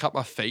pirate. I cut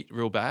my feet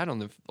real bad on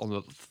the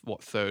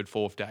 3rd,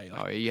 4th day.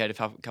 Like, you had a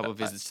couple of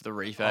visits to the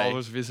reef. I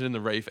was visiting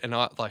the reef, and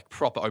I like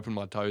proper opened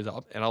my toes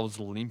up, and I was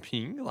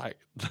limping like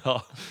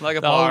like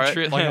a the whole pirate,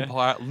 trip, like a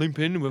pirate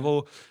limping. We're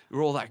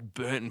all like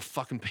burnt and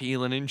fucking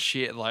peeling and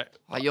shit. Like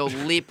your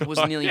lip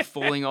was nearly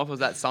falling off.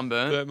 Was that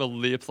sunburn? Burnt my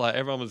lip. Like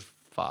everyone was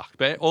fucked.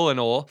 But all in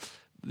all,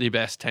 the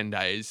best 10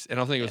 days. And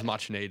I think it was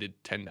much needed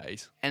 10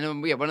 days.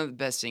 And one of the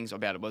best things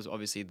about it was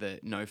obviously the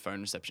no phone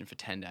reception for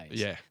 10 days.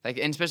 Yeah. Like,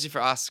 and especially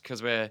for us,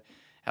 because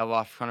our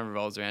life kind of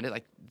revolves around it.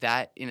 Like,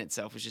 that in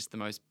itself was just the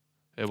most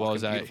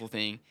beautiful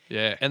thing.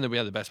 Yeah. And then we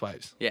had the best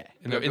waves. Yeah.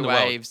 In the the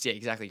waves. world. Yeah,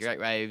 exactly. Great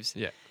waves.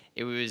 Yeah.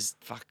 It was,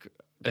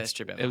 best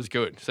trip ever. It was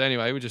good. So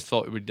anyway, we just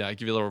thought we'd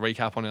give you a little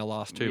recap on our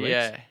last 2 weeks.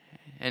 Yeah.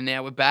 And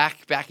now we're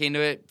back into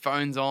it.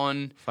 Phone's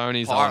on. Phone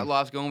is Pirate on.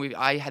 life's gone.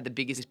 I had the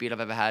biggest beard I've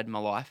ever had in my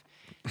life.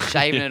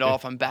 Shaving it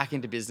off. I'm back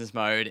into business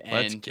mode. And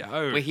Let's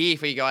go. We're here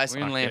for you guys.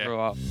 We're in land for a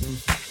while.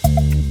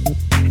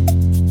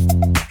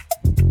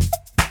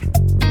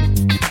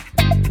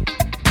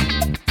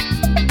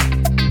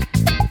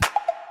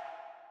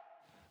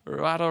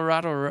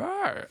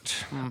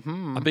 Right.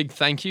 Mm-hmm. A big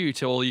thank you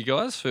to all you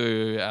guys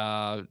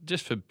for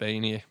just for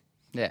being here.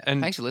 Yeah.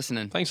 And thanks for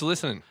listening. Thanks for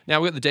listening.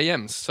 Now we've got the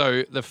DMs.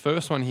 So the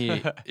first one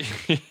here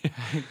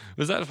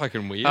was that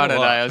fucking weird? I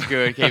don't know. It was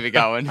good. Keep it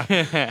going.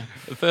 The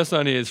first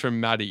one here is from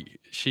Maddie.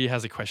 She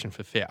has a question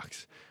for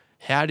Faux.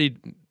 How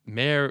did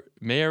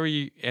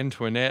Mary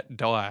Antoinette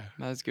die?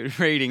 That was good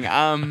reading.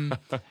 I'm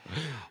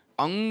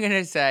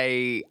gonna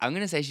say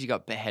she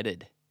got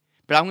beheaded,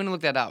 but I'm gonna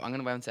look that up. I'm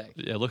gonna wait and say.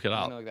 Yeah, look it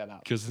up. I'm gonna look that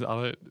up. Because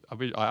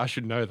I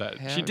should know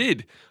that. She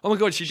did. Oh my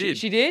god, she did.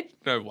 She did?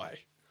 No way.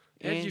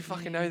 How did you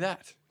fucking know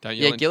that? Don't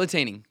Yeah, yell.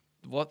 guillotining.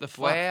 What the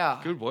fuck?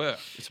 Wow. Good work.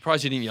 I'm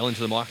surprised you didn't yell into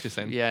the mic just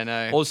then. Yeah,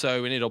 no.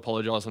 Also, we need to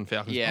apologise on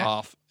Falcon's Yeah.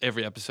 behalf.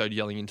 Every episode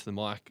yelling into the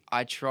mic.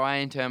 I try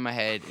and turn my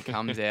head. It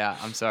comes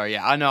out. I'm sorry.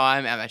 Yeah, I know.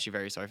 I'm actually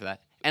very sorry for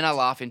that. And I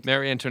laugh into.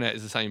 Marie Antoinette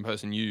is the same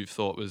person you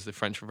thought was the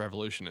French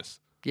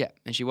revolutionist. Yeah,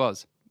 and she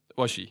was.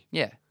 Was she?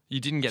 Yeah. You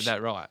didn't get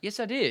that right. Yes,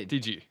 I did.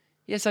 Did you?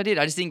 Yes, I did.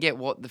 I just didn't get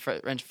what the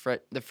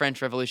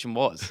French Revolution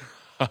was.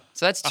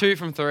 So that's 2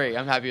 from 3.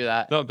 I'm happy with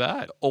that. Not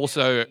bad.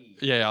 Also,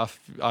 yeah,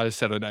 I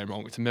said her name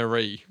wrong. It's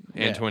Marie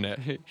Antoinette.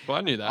 Well,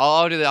 I knew that.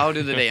 I'll do the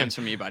DMs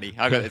from you, buddy.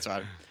 I got this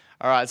right.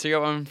 All right, so you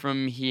got one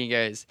from here.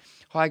 Goes,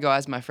 hi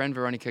guys, my friend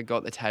Veronica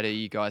got the tattoo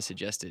you guys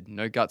suggested.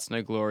 No guts,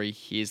 no glory.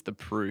 Here's the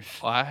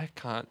proof. I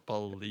can't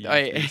believe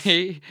this.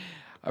 We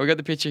got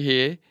the picture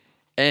here,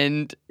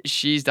 and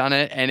she's done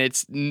it,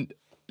 and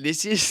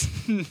this is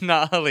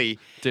gnarly,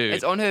 dude.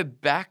 It's on her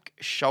back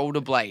shoulder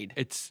blade.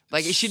 It's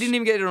like she didn't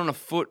even get it on a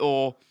foot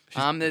or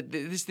arm.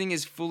 This thing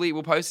is fully.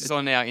 We'll post this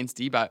on our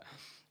Insta, but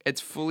it's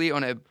fully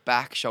on her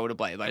back shoulder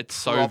blade. Like it's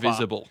so proper.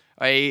 visible.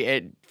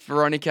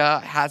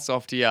 Veronica, hats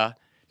off to you.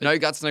 No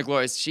guts, no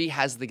glory. She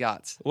has the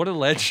guts. What a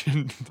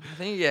legend. I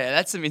think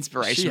that's some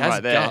inspiration she has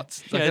right there.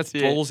 Guts. Like, that's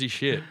ballsy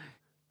shit.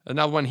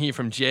 Another one here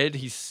from Jed.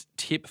 His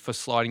tip for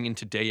sliding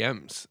into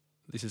DMs.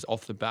 This is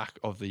off the back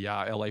of the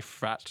LA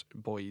frat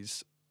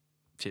boys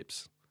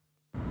tips.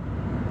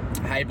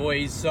 Hey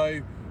boys,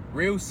 so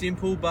real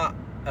simple but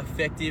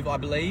effective, I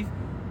believe.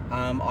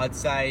 I'd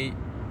say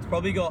it's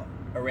probably got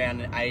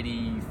around an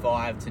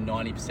 85 to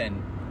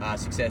 90%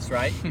 success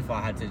rate if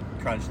I had to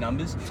crunch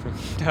numbers.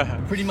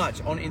 Pretty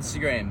much on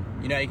Instagram,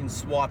 you can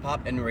swipe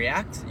up and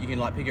react. You can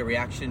pick a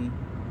reaction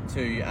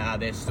to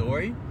their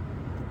story.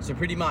 So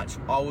pretty much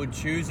I would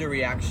choose a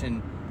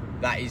reaction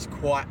that is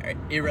quite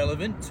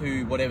irrelevant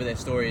to whatever their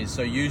story is.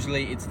 So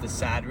usually it's the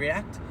sad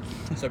react.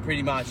 So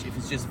pretty much if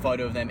it's just a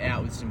photo of them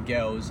out with some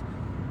girls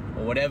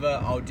or whatever,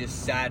 I'll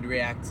just sad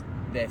react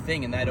their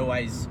thing. And they'd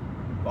always,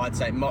 I'd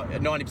say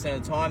 90%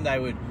 of the time they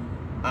would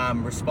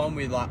respond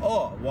with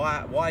oh,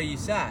 why are you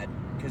sad?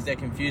 Because they're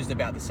confused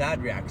about the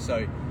sad react.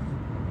 So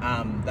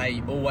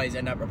they always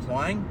end up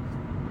replying.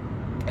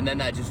 And then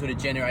that just sort of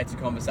generates a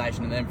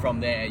conversation. And then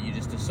from there, you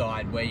just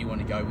decide where you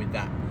want to go with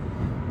that.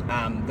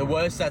 The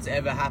worst that's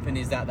ever happened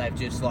is that they've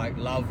just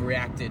love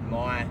reacted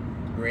my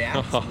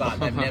react, but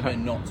they've never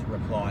not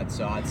replied.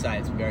 So I'd say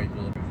it's very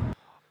bulletproof.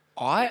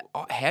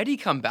 How do you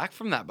come back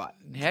from that? But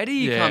how do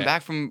you Yeah. come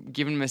back from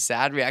giving him a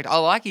sad react? I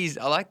like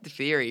the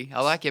theory.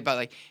 I like it, but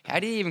like, how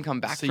do you even come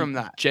back See, from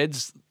that?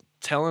 Jed's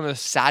telling us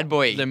Sad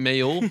boy. the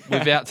meal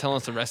without telling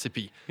us the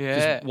recipe. 'Cause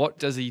Yeah. what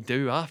does he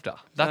do after?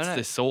 That's know.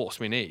 the sauce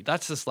we need.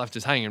 That's just left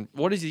us hanging.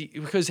 What is he?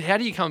 Because how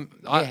do you come?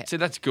 Yeah. See,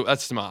 that's good.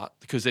 That's smart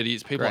because it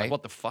is. People are like, Great.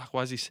 what the fuck?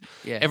 Why is he?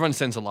 Yeah. Everyone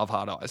sends a love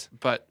heart eyes.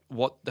 But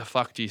what the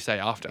fuck do you say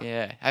after?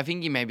 Yeah, I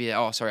think you maybe.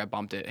 Oh, sorry, I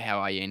bumped it. How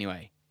are you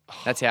anyway?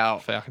 That's how.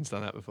 Falcon's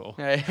done that before.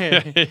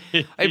 Hey,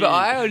 but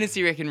I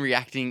honestly reckon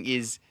reacting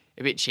is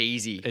a bit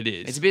cheesy. It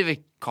is. It's a bit of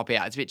a cop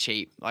out. It's a bit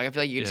cheap. Like I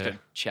feel like you just Yeah. got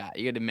to chat.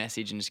 You got to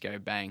message and just go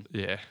bang.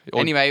 Yeah.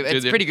 Or Anyway, do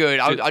it's the- pretty good.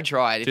 do- I'd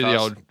try it. If Do I the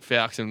was- old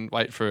Falcons and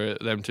wait for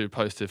them to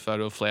post a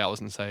photo of flowers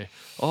and say,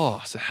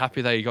 "Oh, so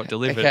happy they got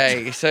delivered."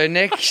 Okay, so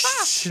next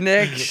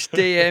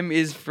DM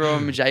is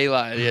from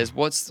Jayla. It says,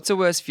 "What's the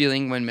worst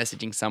feeling when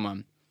messaging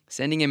someone?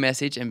 Sending a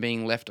message and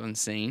being left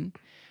unseen,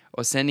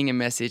 or sending a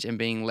message and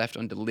being left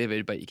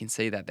undelivered, but you can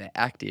see that they're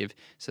active,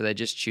 so they're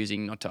just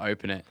choosing not to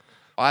open it."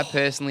 I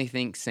personally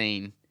think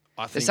seen.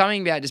 I think, There's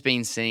something about just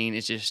being seen.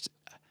 It's just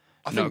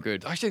I not think,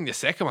 good. I think the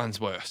second one's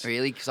worse.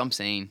 Really, because I'm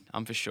seen.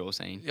 I'm for sure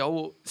seen. Yeah,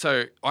 well,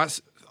 so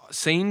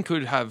scene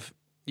could have.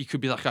 You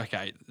could be like,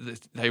 okay,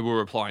 they will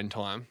reply in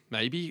time.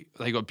 Maybe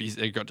they got busy,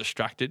 they got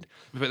distracted.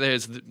 But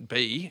there's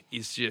B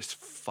is just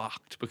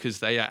fucked because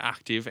they are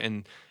active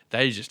and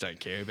they just don't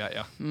care about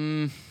you.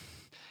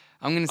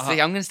 I'm gonna say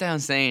I'm gonna stay on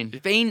seen.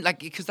 Being like,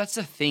 because that's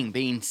the thing,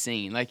 being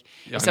seen. Like,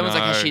 Yeah, if someone's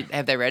like, I "Oh know. shit,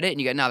 have they read it?" And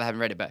you go, "No, they haven't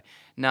read it," but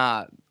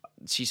nah,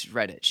 she's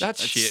read it.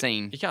 That's shit.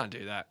 Seen. You can't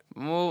do that.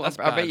 Well, That's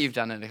I bet bad. you've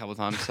done it a couple of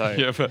times. So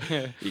Yeah, but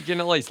you can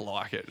at least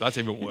like it. That's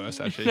even worse,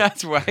 actually.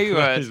 that's way That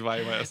worse. is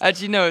way worse.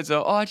 Actually, no, it's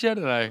all. Oh, actually, I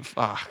don't know.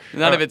 Fuck.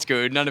 None of it's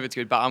good. None of it's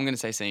good. But I'm gonna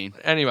say seen.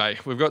 Anyway,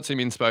 we've got some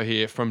inspo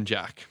here from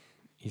Jack.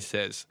 He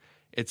says,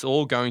 "It's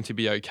all going to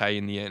be okay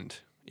in the end.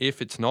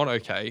 If it's not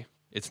okay,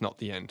 it's not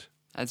the end."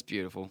 That's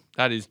beautiful.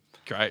 That is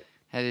great.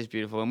 That is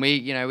beautiful. And we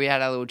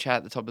had our little chat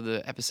at the top of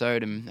the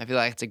episode, and I feel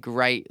like it's a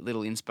great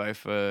little inspo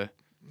for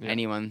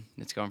anyone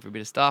that's going through a bit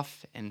of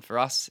stuff, and for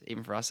us,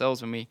 even for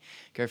ourselves, when we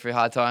go through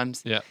hard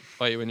times. Yeah.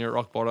 Wait, when you're at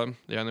rock bottom,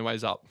 the only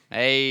way's up.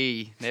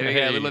 Hey, there we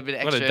go. A little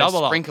bit What a extra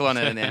double up. sprinkle on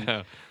it, and then.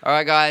 All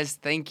right, guys.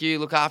 Thank you.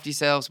 Look after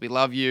yourselves. We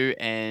love you,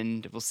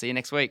 and we'll see you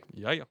next week.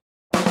 Yeah.